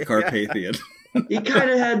 The Carpathian. He kind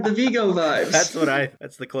of had the Vigo vibes.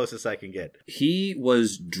 That's the closest I can get. He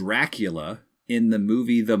was Dracula in the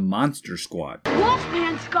movie The Monster Squad.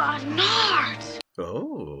 Wolfman's got nards.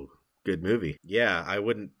 Oh, good movie. Yeah, I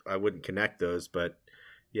wouldn't connect those, but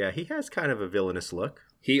yeah, he has kind of a villainous look.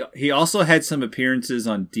 He also had some appearances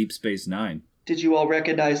on Deep Space Nine. Did you all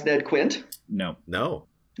recognize Ned Quint? No.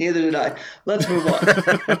 Neither did I. Let's move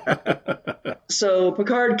on. So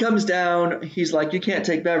Picard comes down. He's like, you can't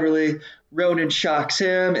take Beverly. Ronan shocks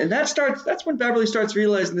him. And that's when Beverly starts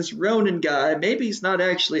realizing this Ronan guy, maybe he's not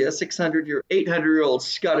actually a 800-year-old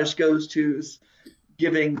Scottish ghost who's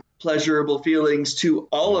giving pleasurable feelings to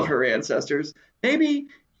all of her ancestors. Maybe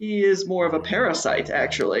he is more of a parasite,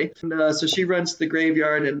 actually. And, so she runs to the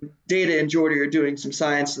graveyard, and Data and Geordi are doing some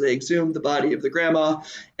science. So they exhume the body of the grandma,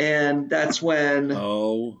 and that's when...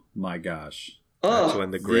 Oh, my gosh. That's when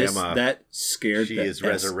the grandma... That scared she the is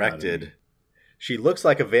resurrected. She looks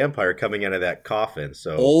like a vampire coming out of that coffin.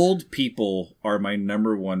 So old people are my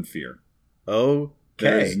number one fear. Okay.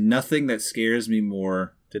 There's nothing that scares me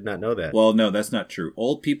more. Did not know that. Well, no, that's not true.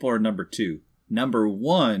 Old people are number 2. Number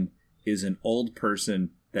 1 is an old person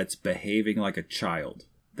that's behaving like a child.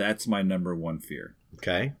 That's my number 1 fear.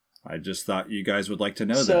 Okay. I just thought you guys would like to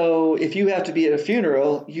know that. So if you have to be at a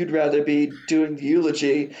funeral, you'd rather be doing the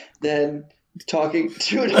eulogy than talking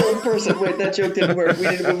to an old person. Wait, that joke didn't work. We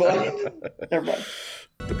need to move on. Never mind.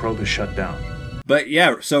 The probe is shut down. But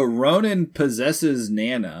yeah, so Ronan possesses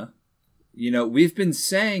Nana. We've been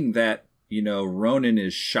saying that, Ronan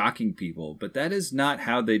is shocking people, but that is not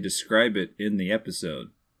how they describe it in the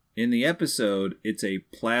episode. In the episode, it's a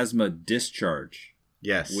plasma discharge.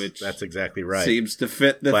 Yes, which that's exactly right. Seems to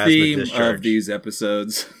fit the Plasma theme discharge. of these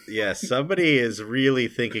episodes. Yes, somebody is really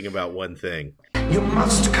thinking about one thing. You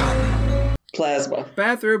must come. Plasma.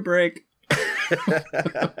 Bathroom break.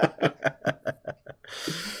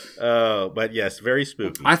 Oh, but yes, very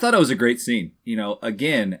spooky. I thought it was a great scene.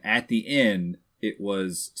 Again, at the end, it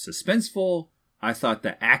was suspenseful. I thought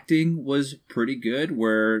the acting was pretty good,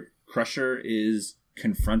 where Crusher is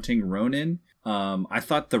confronting Ronan. I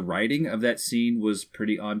thought the writing of that scene was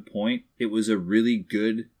pretty on point. It was a really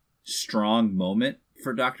good, strong moment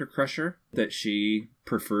for Dr. Crusher, that she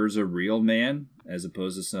prefers a real man as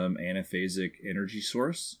opposed to some anaphasic energy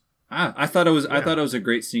source. I thought it was a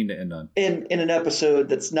great scene to end on. In an episode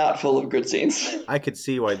that's not full of good scenes. I could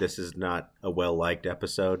see why this is not a well-liked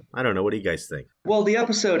episode. I don't know. What do you guys think? Well, the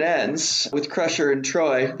episode ends with Crusher and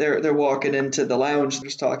Troy. They're walking into the lounge,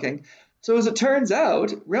 just talking. So as it turns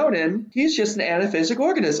out, Ronan, he's just an anaphasic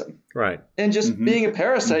organism. Right. And just being a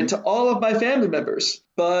parasite to all of my family members.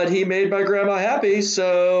 But he made my grandma happy,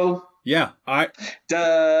 so... Yeah, that's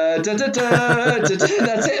it.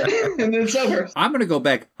 And then it's over. I'm going to go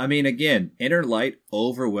back. I mean, again, Inner Light,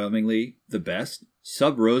 overwhelmingly the best.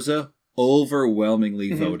 Sub Rosa,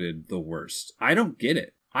 overwhelmingly voted the worst. I don't get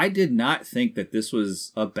it. I did not think that this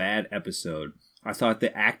was a bad episode. I thought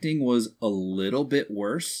the acting was a little bit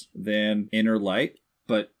worse than Inner Light,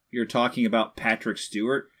 but you're talking about Patrick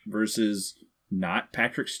Stewart versus not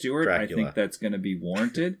Patrick Stewart. Dracula. I think that's going to be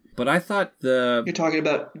warranted. But I thought You're talking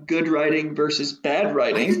about good writing versus bad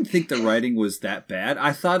writing. I didn't think the writing was that bad.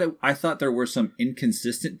 I thought there were some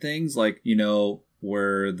inconsistent things, like,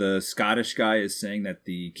 where the Scottish guy is saying that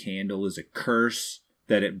the candle is a curse,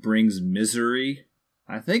 that it brings misery.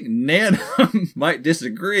 I think Nana might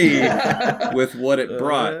disagree with what it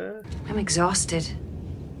brought. I'm exhausted.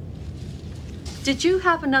 Did you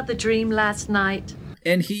have another dream last night?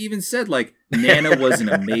 And he even said, like, Nana was an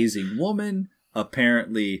amazing woman.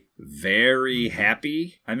 apparently very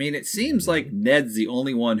happy. I mean, it seems like Ned's the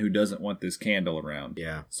only one who doesn't want this candle around.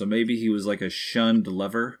 Yeah. So maybe he was like a shunned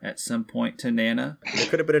lover at some point to Nana. It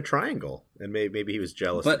could have been a triangle, and maybe he was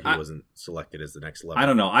jealous that he wasn't selected as the next lover. I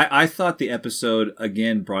don't know. I thought the episode,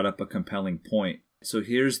 again, brought up a compelling point. So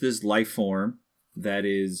here's this life form that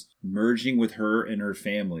is merging with her and her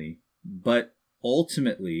family, but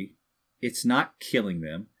ultimately, it's not killing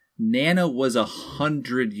them. Nana was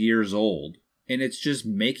 100 years old, and it's just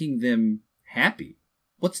making them happy.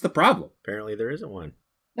 What's the problem? Apparently there isn't one.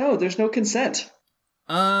 No, there's no consent.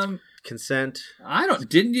 Consent. I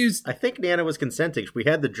think Nana was consenting. We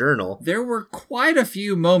had the journal. There were quite a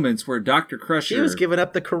few moments where Dr. Crusher... She was giving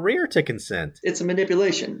up the career to consent. It's a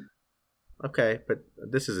manipulation. Okay, but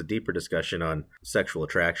this is a deeper discussion on sexual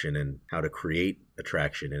attraction and how to create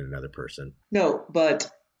attraction in another person. No, but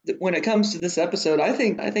when it comes to this episode, I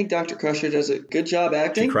think Dr. Crusher does a good job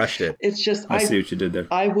acting. She crushed it. It's just I see what you did there.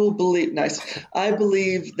 I believe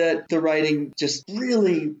that the writing just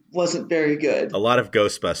really wasn't very good. A lot of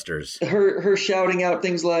Ghostbusters. Her shouting out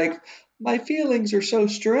things like, "My feelings are so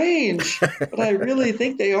strange, but I really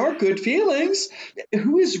think they are good feelings."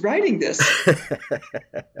 Who is writing this?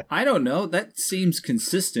 I don't know. That seems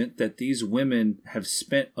consistent that these women have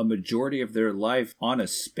spent a majority of their life on a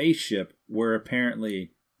spaceship where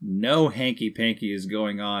apparently no hanky-panky is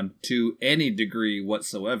going on to any degree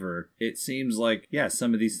whatsoever. It seems like, yeah,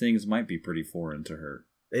 some of these things might be pretty foreign to her.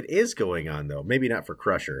 It is going on, though. Maybe not for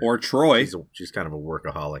Crusher. Or Troy. She's kind of a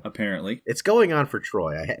workaholic. Apparently. It's going on for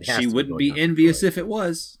Troy. She wouldn't be envious if it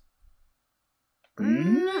was.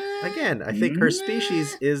 Again, I think her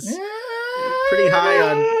species is pretty high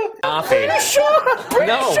on... Coffee. It's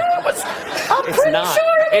not.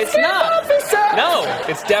 It's not. No,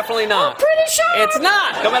 it's definitely not. It's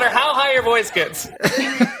not. No matter how high your voice gets.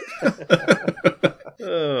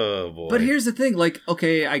 Oh, boy. But here's the thing. Like,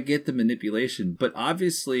 okay, I get the manipulation, but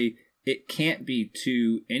obviously it can't be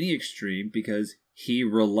to any extreme because he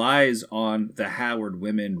relies on the Howard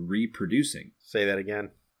women reproducing. Say that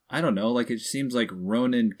again. I don't know. Like, it seems like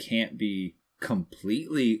Ronan can't be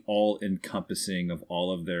completely all-encompassing of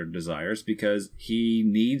all of their desires because he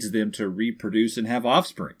needs them to reproduce and have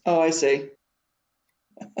offspring. Oh, I see.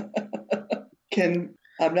 I'm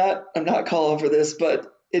not calling for this,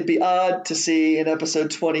 but it'd be odd to see an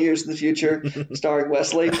episode 20 years in the future starring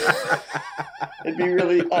Wesley. It'd be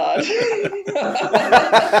really odd.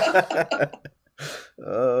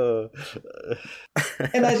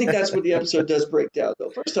 And I think that's what the episode does break down, though.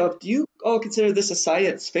 First off, do you all consider this a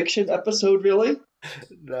science fiction episode, really?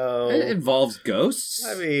 No. It involves ghosts.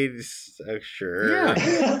 I mean, sure. Yeah.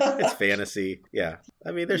 It's fantasy. Yeah.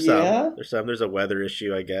 I mean, there's some. There's a weather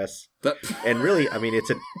issue, I guess. And really, I mean,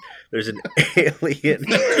 there's an alien.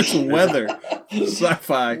 There's weather.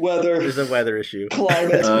 Sci-fi. Weather. There's a weather issue.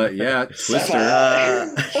 Climate. Yeah.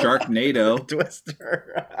 Twister. Sharknado.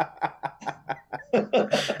 Twister.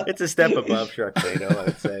 It's a step above Sharknado, I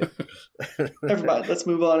would say. Never mind. Let's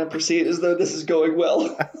move on and proceed as though this is going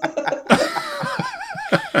well.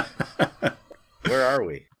 Where are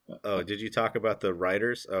we? Oh, did you talk about the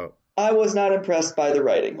writers? Oh, I was not impressed by the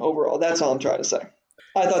writing overall. That's all I'm trying to say.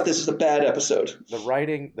 I thought this was a bad episode. The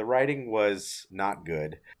writing was not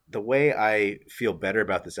good. The way I feel better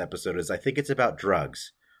about this episode is I think it's about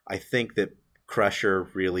drugs. I think that Crusher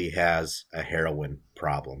really has a heroin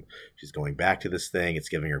problem. She's going back to this thing. It's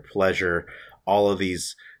giving her pleasure. All of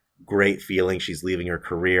these great feelings. She's leaving her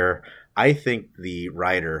career. I think the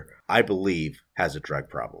writer, I believe, has a drug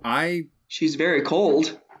problem. She's very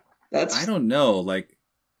cold. I don't know. Like,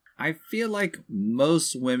 I feel like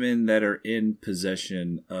most women that are in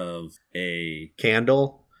possession of a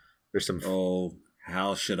candle, there's some. Oh,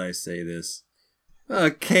 how should I say this? A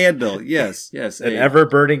candle, yes. An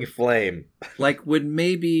ever-burning flame. Like, would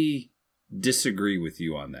maybe disagree with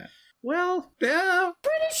you on that. Well, yeah,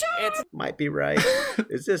 pretty sure it might be right.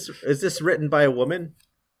 Is this written by a woman?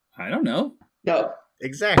 I don't know. No,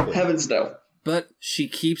 exactly. Heavens no. But she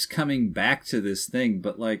keeps coming back to this thing.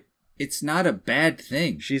 But like, it's not a bad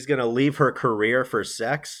thing. She's gonna leave her career for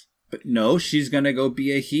sex. But no, she's gonna go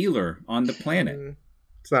be a healer on the planet.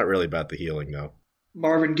 It's not really about the healing, though.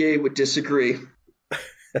 Marvin Gaye would disagree.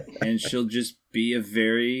 And she'll just be a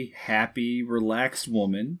very happy, relaxed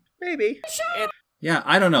woman. Maybe. Yeah,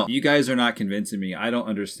 I don't know. You guys are not convincing me. I don't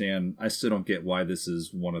understand. I still don't get why this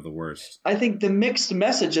is one of the worst. I think the mixed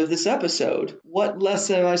message of this episode, what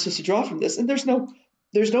lesson am I supposed to draw from this? And there's no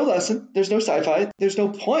lesson. There's no sci-fi. There's no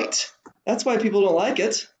point. That's why people don't like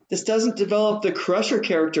it. This doesn't develop the Crusher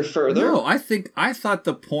character further. No, I thought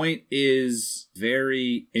the point is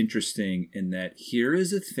very interesting in that here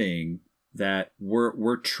is a thing that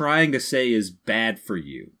we're trying to say is bad for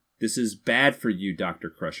you. This is bad for you, Dr.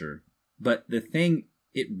 Crusher. But the thing,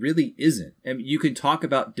 it really isn't. I mean, you can talk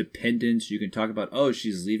about dependence. You can talk about, oh,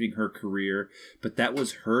 she's leaving her career, but that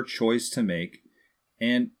was her choice to make.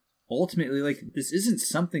 And ultimately, like, this isn't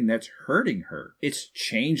something that's hurting her. It's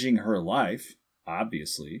changing her life,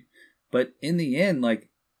 obviously. But in the end, like,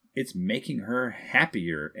 it's making her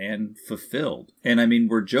happier and fulfilled. And I mean,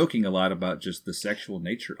 we're joking a lot about just the sexual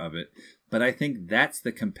nature of it, but I think that's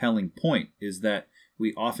the compelling point, is that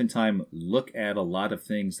we oftentimes look at a lot of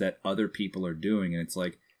things that other people are doing, and it's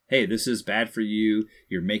like, hey, this is bad for you.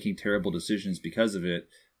 You're making terrible decisions because of it.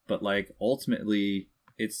 But like, ultimately,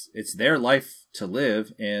 it's their life to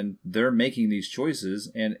live, and they're making these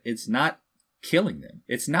choices, and it's not killing them.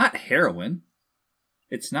 It's not heroin.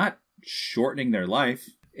 It's not shortening their life.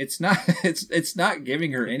 It's not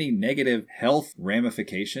giving her any negative health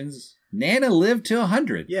ramifications. Nana lived to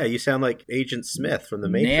 100. Yeah, you sound like Agent Smith from The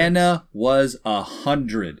Matrix. Nana was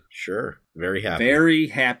 100. Sure. Very happy. Very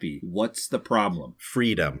happy. What's the problem?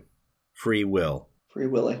 Freedom. Free will. Free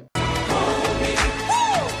Willy.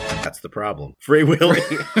 That's the problem. Free Willy.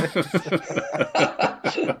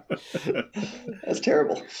 That's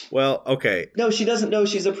terrible. Well, okay. No, she doesn't know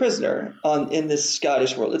she's a prisoner in this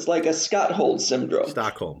Scottish world. It's like a Scothold syndrome.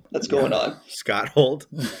 Stockholm. That's going on. Scothold?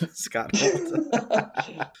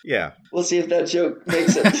 Scothold. Yeah. We'll see if that joke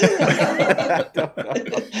makes it.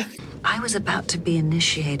 I was about to be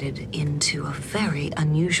initiated into a very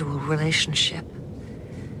unusual relationship.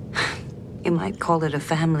 You might call it a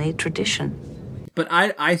family tradition. But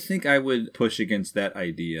I think I would push against that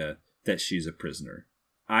idea that she's a prisoner.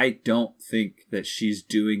 I don't think that she's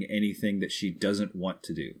doing anything that she doesn't want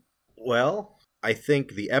to do. Well, I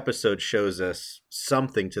think the episode shows us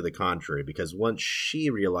something to the contrary, because once she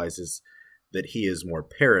realizes that he is more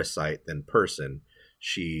parasite than person,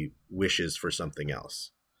 she wishes for something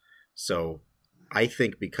else. So I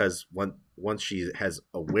think because once she has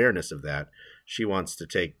awareness of that, she wants to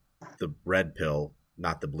take the red pill,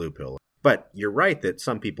 not the blue pill. But you're right that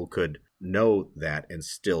some people could know that and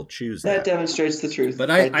still choose that. That demonstrates the truth.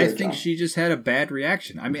 But I think she just had a bad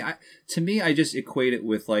reaction. I mean, to me, I just equate it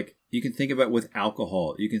with, like, you can think about it with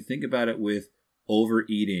alcohol. You can think about it with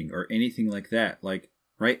overeating or anything like that. Like,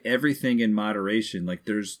 right? Everything in moderation. Like,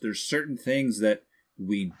 there's certain things that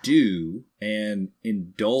we do and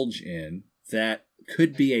indulge in that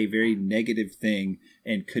could be a very negative thing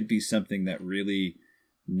and could be something that really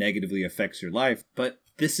negatively affects your life. But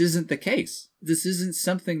this isn't the case. This isn't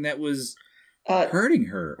something that was hurting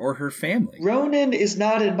her or her family. Ronan is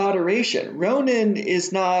not in moderation. Ronan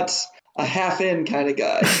is not a half-in kind of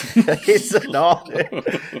guy. He's an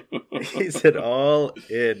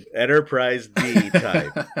all-in Enterprise D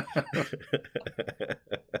type.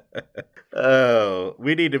 Oh,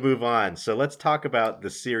 we need to move on. So let's talk about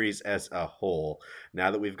the series as a whole,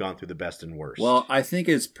 now that we've gone through the best and worst. Well, I think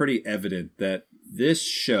it's pretty evident that this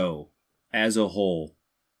show as a whole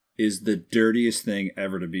is the dirtiest thing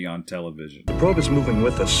ever to be on television. The probe is moving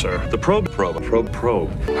with us, sir. The probe.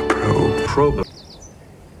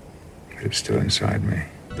 It's still inside me.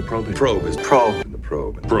 The probe is... The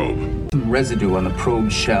probe. Some residue on the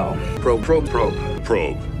probe shell.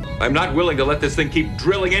 Probe. I'm not willing to let this thing keep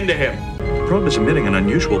drilling into him. The probe is emitting an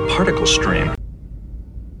unusual particle stream.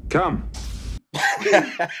 Come.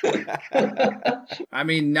 I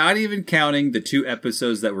mean, not even counting the 2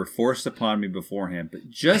 episodes that were forced upon me beforehand, but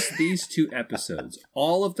just these 2 episodes,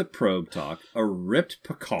 all of the probe talk, a ripped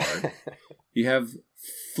Picard, you have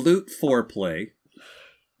flute foreplay,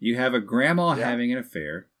 you have a grandma having an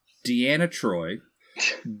affair, Deanna Troi.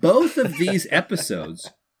 Both of these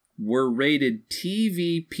episodes were rated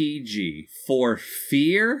TV PG for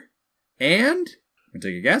fear and, want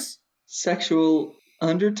to take a guess? Sexual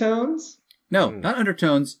undertones? No, not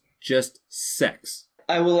undertones, just sex.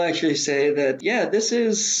 I will actually say that, yeah, this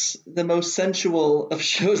is the most sensual of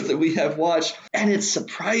shows that we have watched, and it's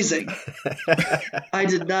surprising. I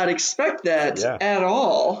did not expect that at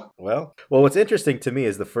all. Well, what's interesting to me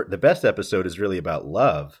is the best episode is really about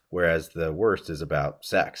love, whereas the worst is about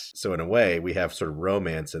sex. So in a way, we have sort of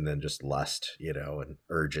romance and then just lust, and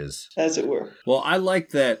urges. As it were. Well, I like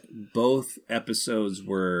that both episodes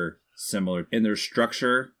were similar in their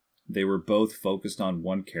structure. They were both focused on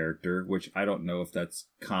one character, which I don't know if that's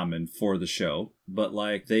common for the show. But,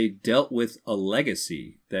 like, they dealt with a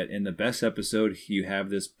legacy that in the best episode, you have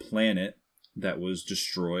this planet that was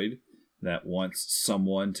destroyed that wants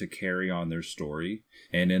someone to carry on their story.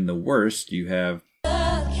 And in the worst, you have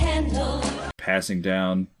passing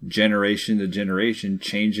down generation to generation,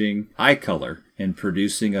 changing eye color and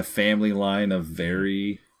producing a family line of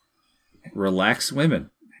very relaxed women.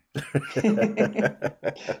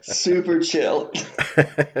 Super chill.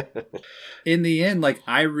 In the end, like,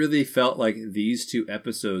 I really felt like these two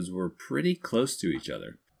episodes were pretty close to each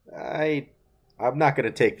other. I'm not going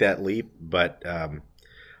to take that leap, but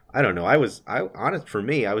I don't know. For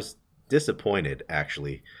me, I was disappointed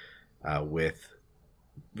actually with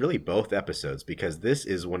really both episodes, because this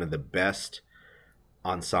is one of the best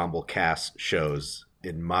ensemble cast shows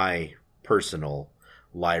in my personal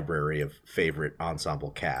library of favorite ensemble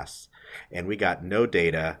casts. And we got no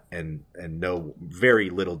Data and very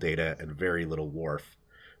little Data and very little Worf,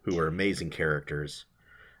 who are amazing characters.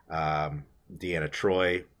 Deanna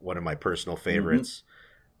Troi, one of my personal favorites.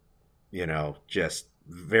 Just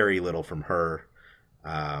very little from her.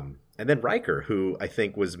 And then Riker, who I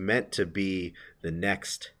think was meant to be the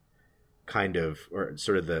next kind of, or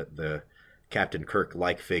sort of the Captain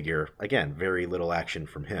Kirk-like figure. Again, very little action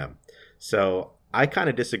from him. So I kind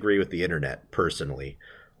of disagree with the internet personally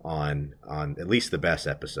on at least the best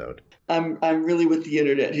episode. I'm really with the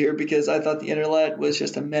internet here, because I thought the internet was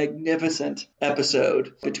just a magnificent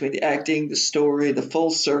episode between the acting, the story, the full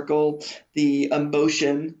circle, the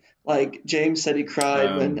emotion. Like James said, he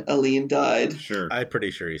cried when Aline died. Sure. I'm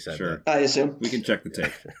pretty sure he said that. I assume. We can check the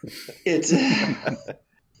tape. It's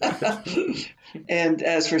and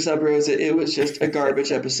as for Sub Rosa, it was just a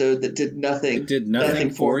garbage episode that did nothing. It did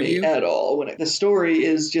nothing for me at all. The story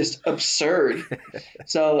is just absurd.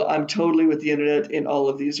 So I'm totally with the internet in all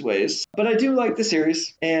of these ways. But I do like the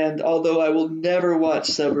series, and although I will never watch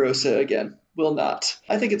Sub Rosa again. Will not.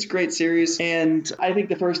 I think it's a great series, and I think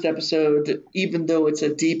the first episode, even though it's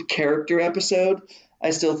a deep character episode, I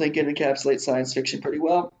still think it encapsulates science fiction pretty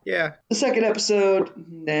well. Yeah. The second episode,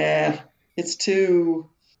 it's too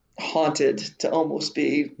haunted to almost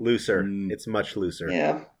be... looser. It's much looser.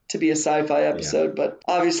 Yeah, to be a sci-fi episode, but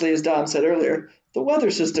obviously, as Dom said earlier, the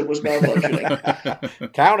weather system was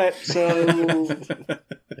malfunctioning. Count it! So,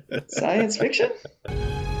 science fiction?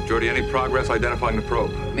 Geordi, any progress identifying the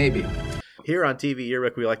probe? Maybe. Here on TV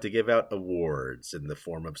Yearbook, we like to give out awards in the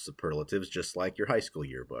form of superlatives, just like your high school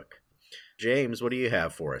yearbook. James, what do you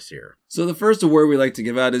have for us here? So the first award we like to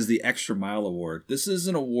give out is the Extra Mile Award. This is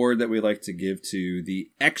an award that we like to give to the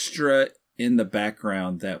extra in the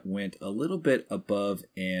background that went a little bit above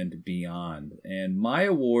and beyond. And my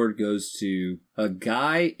award goes to a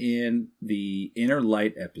guy in the Inner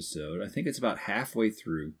Light episode. I think it's about halfway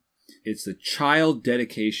through. It's the child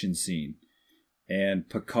dedication scene. And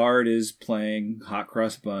Picard is playing Hot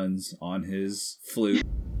Cross Buns on his flute.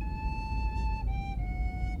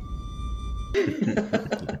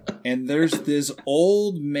 And there's this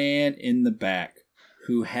old man in the back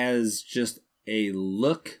who has just a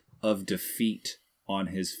look of defeat on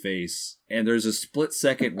his face. And there's a split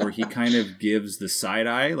second where he kind of gives the side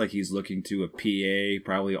eye, like he's looking to a PA,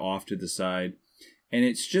 probably off to the side. And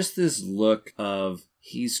it's just this look of...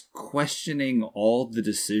 he's questioning all the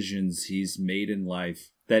decisions he's made in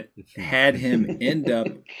life that had him end up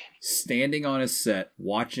standing on a set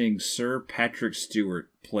watching Sir Patrick Stewart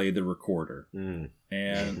play the recorder.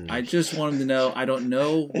 And I just want him to know, I don't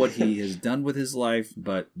know what he has done with his life,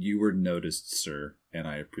 but you were noticed, sir, and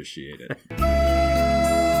I appreciate it.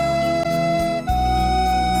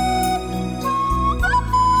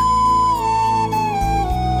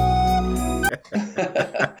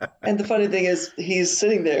 And the funny thing is, he's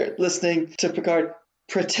sitting there listening to Picard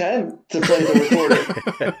pretend to play the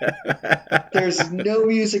recorder. There's no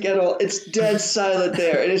music at all. It's dead silent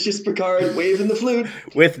there. And it's just Picard waving the flute.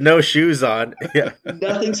 With no shoes on. Yeah.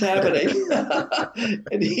 Nothing's happening.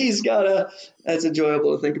 And he's got that's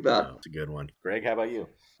enjoyable to think about. That's a good one. Greg, how about you?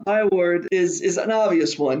 My award is an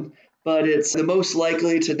obvious one. But it's the most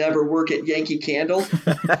likely to never work at Yankee Candle.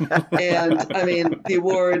 And, I mean, the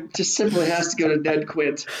award just simply has to go to Ned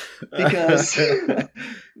Quint. Because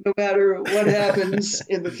no matter what happens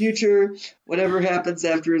in the future, whatever happens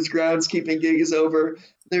after his groundskeeping gig is over,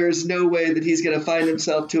 there is no way that he's going to find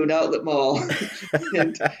himself to an outlet mall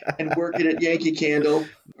and working at Yankee Candle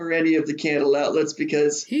or any of the candle outlets,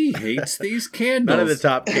 because he hates these candles. None of the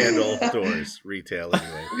top candle stores retail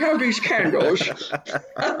anyway. We have these candles.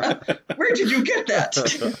 Where did you get that?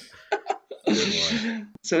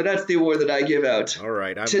 So that's the award that I give out. All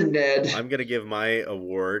right, to Ned. I'm going to give my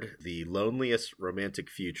award, the Loneliest Romantic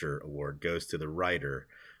Future Award, goes to the writer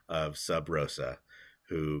of Sub Rosa,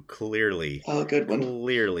 who clearly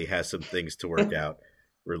has some things to work out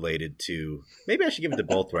related to... Maybe I should give it to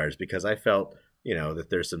both writers, because I felt, that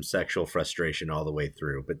there's some sexual frustration all the way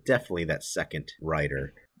through, but definitely that second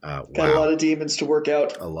writer. Got a lot of demons to work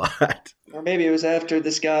out. A lot. Or maybe it was after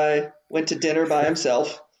this guy went to dinner by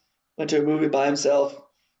himself, went to a movie by himself,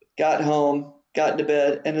 got home, got into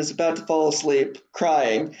bed and is about to fall asleep,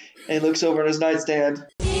 crying, and he looks over at his nightstand.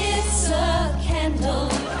 It's a candle,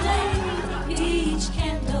 each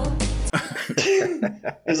candle.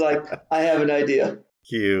 He's like, I have an idea.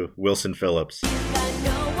 Cue Wilson Phillips.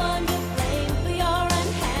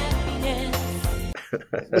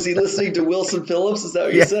 Was he listening to Wilson Phillips? Is that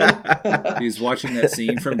what you said? He's watching that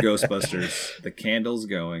scene from Ghostbusters. The candle's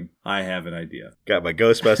going. I have an idea. Got my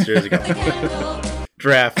Ghostbusters. Got my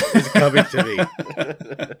draft is coming to me.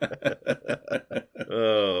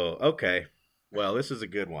 Oh, okay. Well, this is a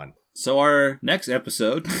good one. So our next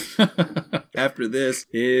episode after this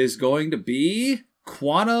is going to be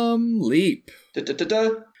Quantum Leap.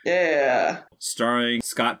 Yeah. Starring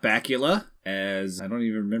Scott Bakula as, I don't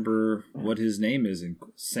even remember what his name is.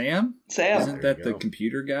 Sam? Isn't that the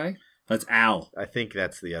computer guy? That's Al. I think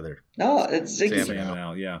that's the other. No, it's Ziggy. Sam and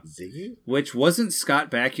Al, yeah. Ziggy? Which wasn't Scott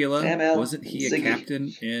Bakula. Sam, Al, wasn't he Ziggy. a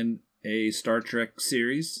captain in a Star Trek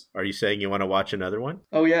series? Are you saying you want to watch another one?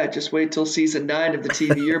 Oh, yeah. Just wait till season 9 of the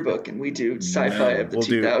TV yearbook and we do sci-fi of the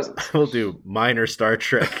 2000s. We'll do minor Star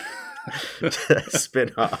Trek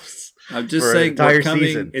spin-offs. I'm just saying we're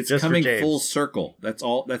coming, it's coming full circle. That's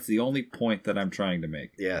all. That's the only point that I'm trying to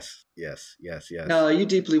make. Yes. No, you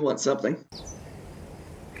deeply want something.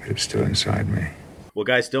 It's still inside me. Well,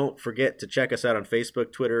 guys, don't forget to check us out on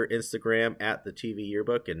Facebook, Twitter, Instagram, at the TV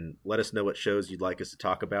Yearbook, and let us know what shows you'd like us to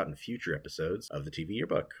talk about in future episodes of the TV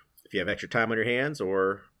Yearbook. If you have extra time on your hands,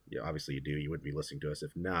 or obviously you do, you wouldn't be listening to us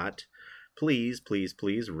if not, please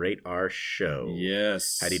rate our show.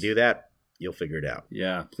 Yes. How do you do that? You'll figure it out.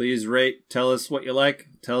 Yeah, please rate. Tell us what you like.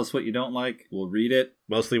 Tell us what you don't like. We'll read it.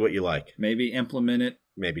 Mostly what you like. Maybe implement it.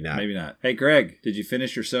 Maybe not. Maybe not. Hey, Greg, did you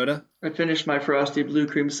finish your soda? I finished my Frosty Blue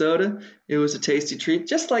Cream Soda. It was a tasty treat.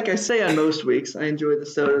 Just like I say on most weeks, I enjoy the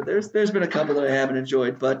soda. There's been a couple that I haven't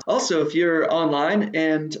enjoyed. But also, if you're online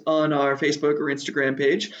and on our Facebook or Instagram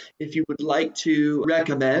page, if you would like to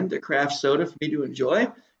recommend a craft soda for me to enjoy,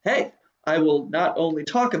 hey, I will not only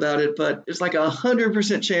talk about it, but there's like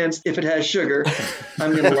 100% chance if it has sugar,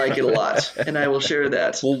 I'm going to like it a lot, and I will share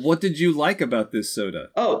that. Well, what did you like about this soda?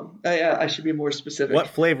 Oh, I should be more specific. What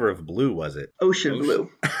flavor of blue was it? Ocean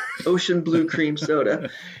blue. Ocean blue cream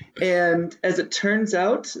soda. And as it turns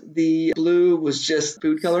out, the blue was just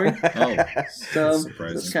food coloring. Oh, so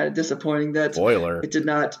surprising. it's kind of disappointing that Spoiler. It did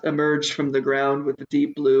not emerge from the ground with the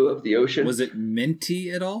deep blue of the ocean. Was it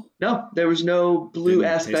minty at all? No, there was no blue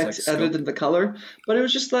Didn't taste aspect like other Scope? than the color, but it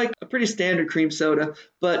was just like a pretty standard cream soda.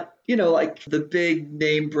 But, like the big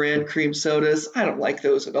name brand cream sodas, I don't like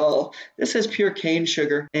those at all. This has pure cane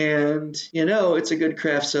sugar, and, it's a good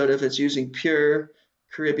craft soda if it's using pure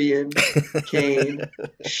Caribbean cane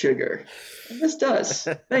sugar. And this does.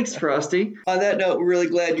 Thanks, Frosty. On that note, we're really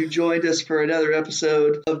glad you joined us for another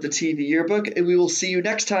episode of the TV Yearbook, and we will see you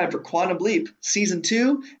next time for Quantum Leap, Season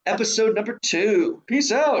 2, Episode number 2.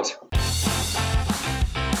 Peace out.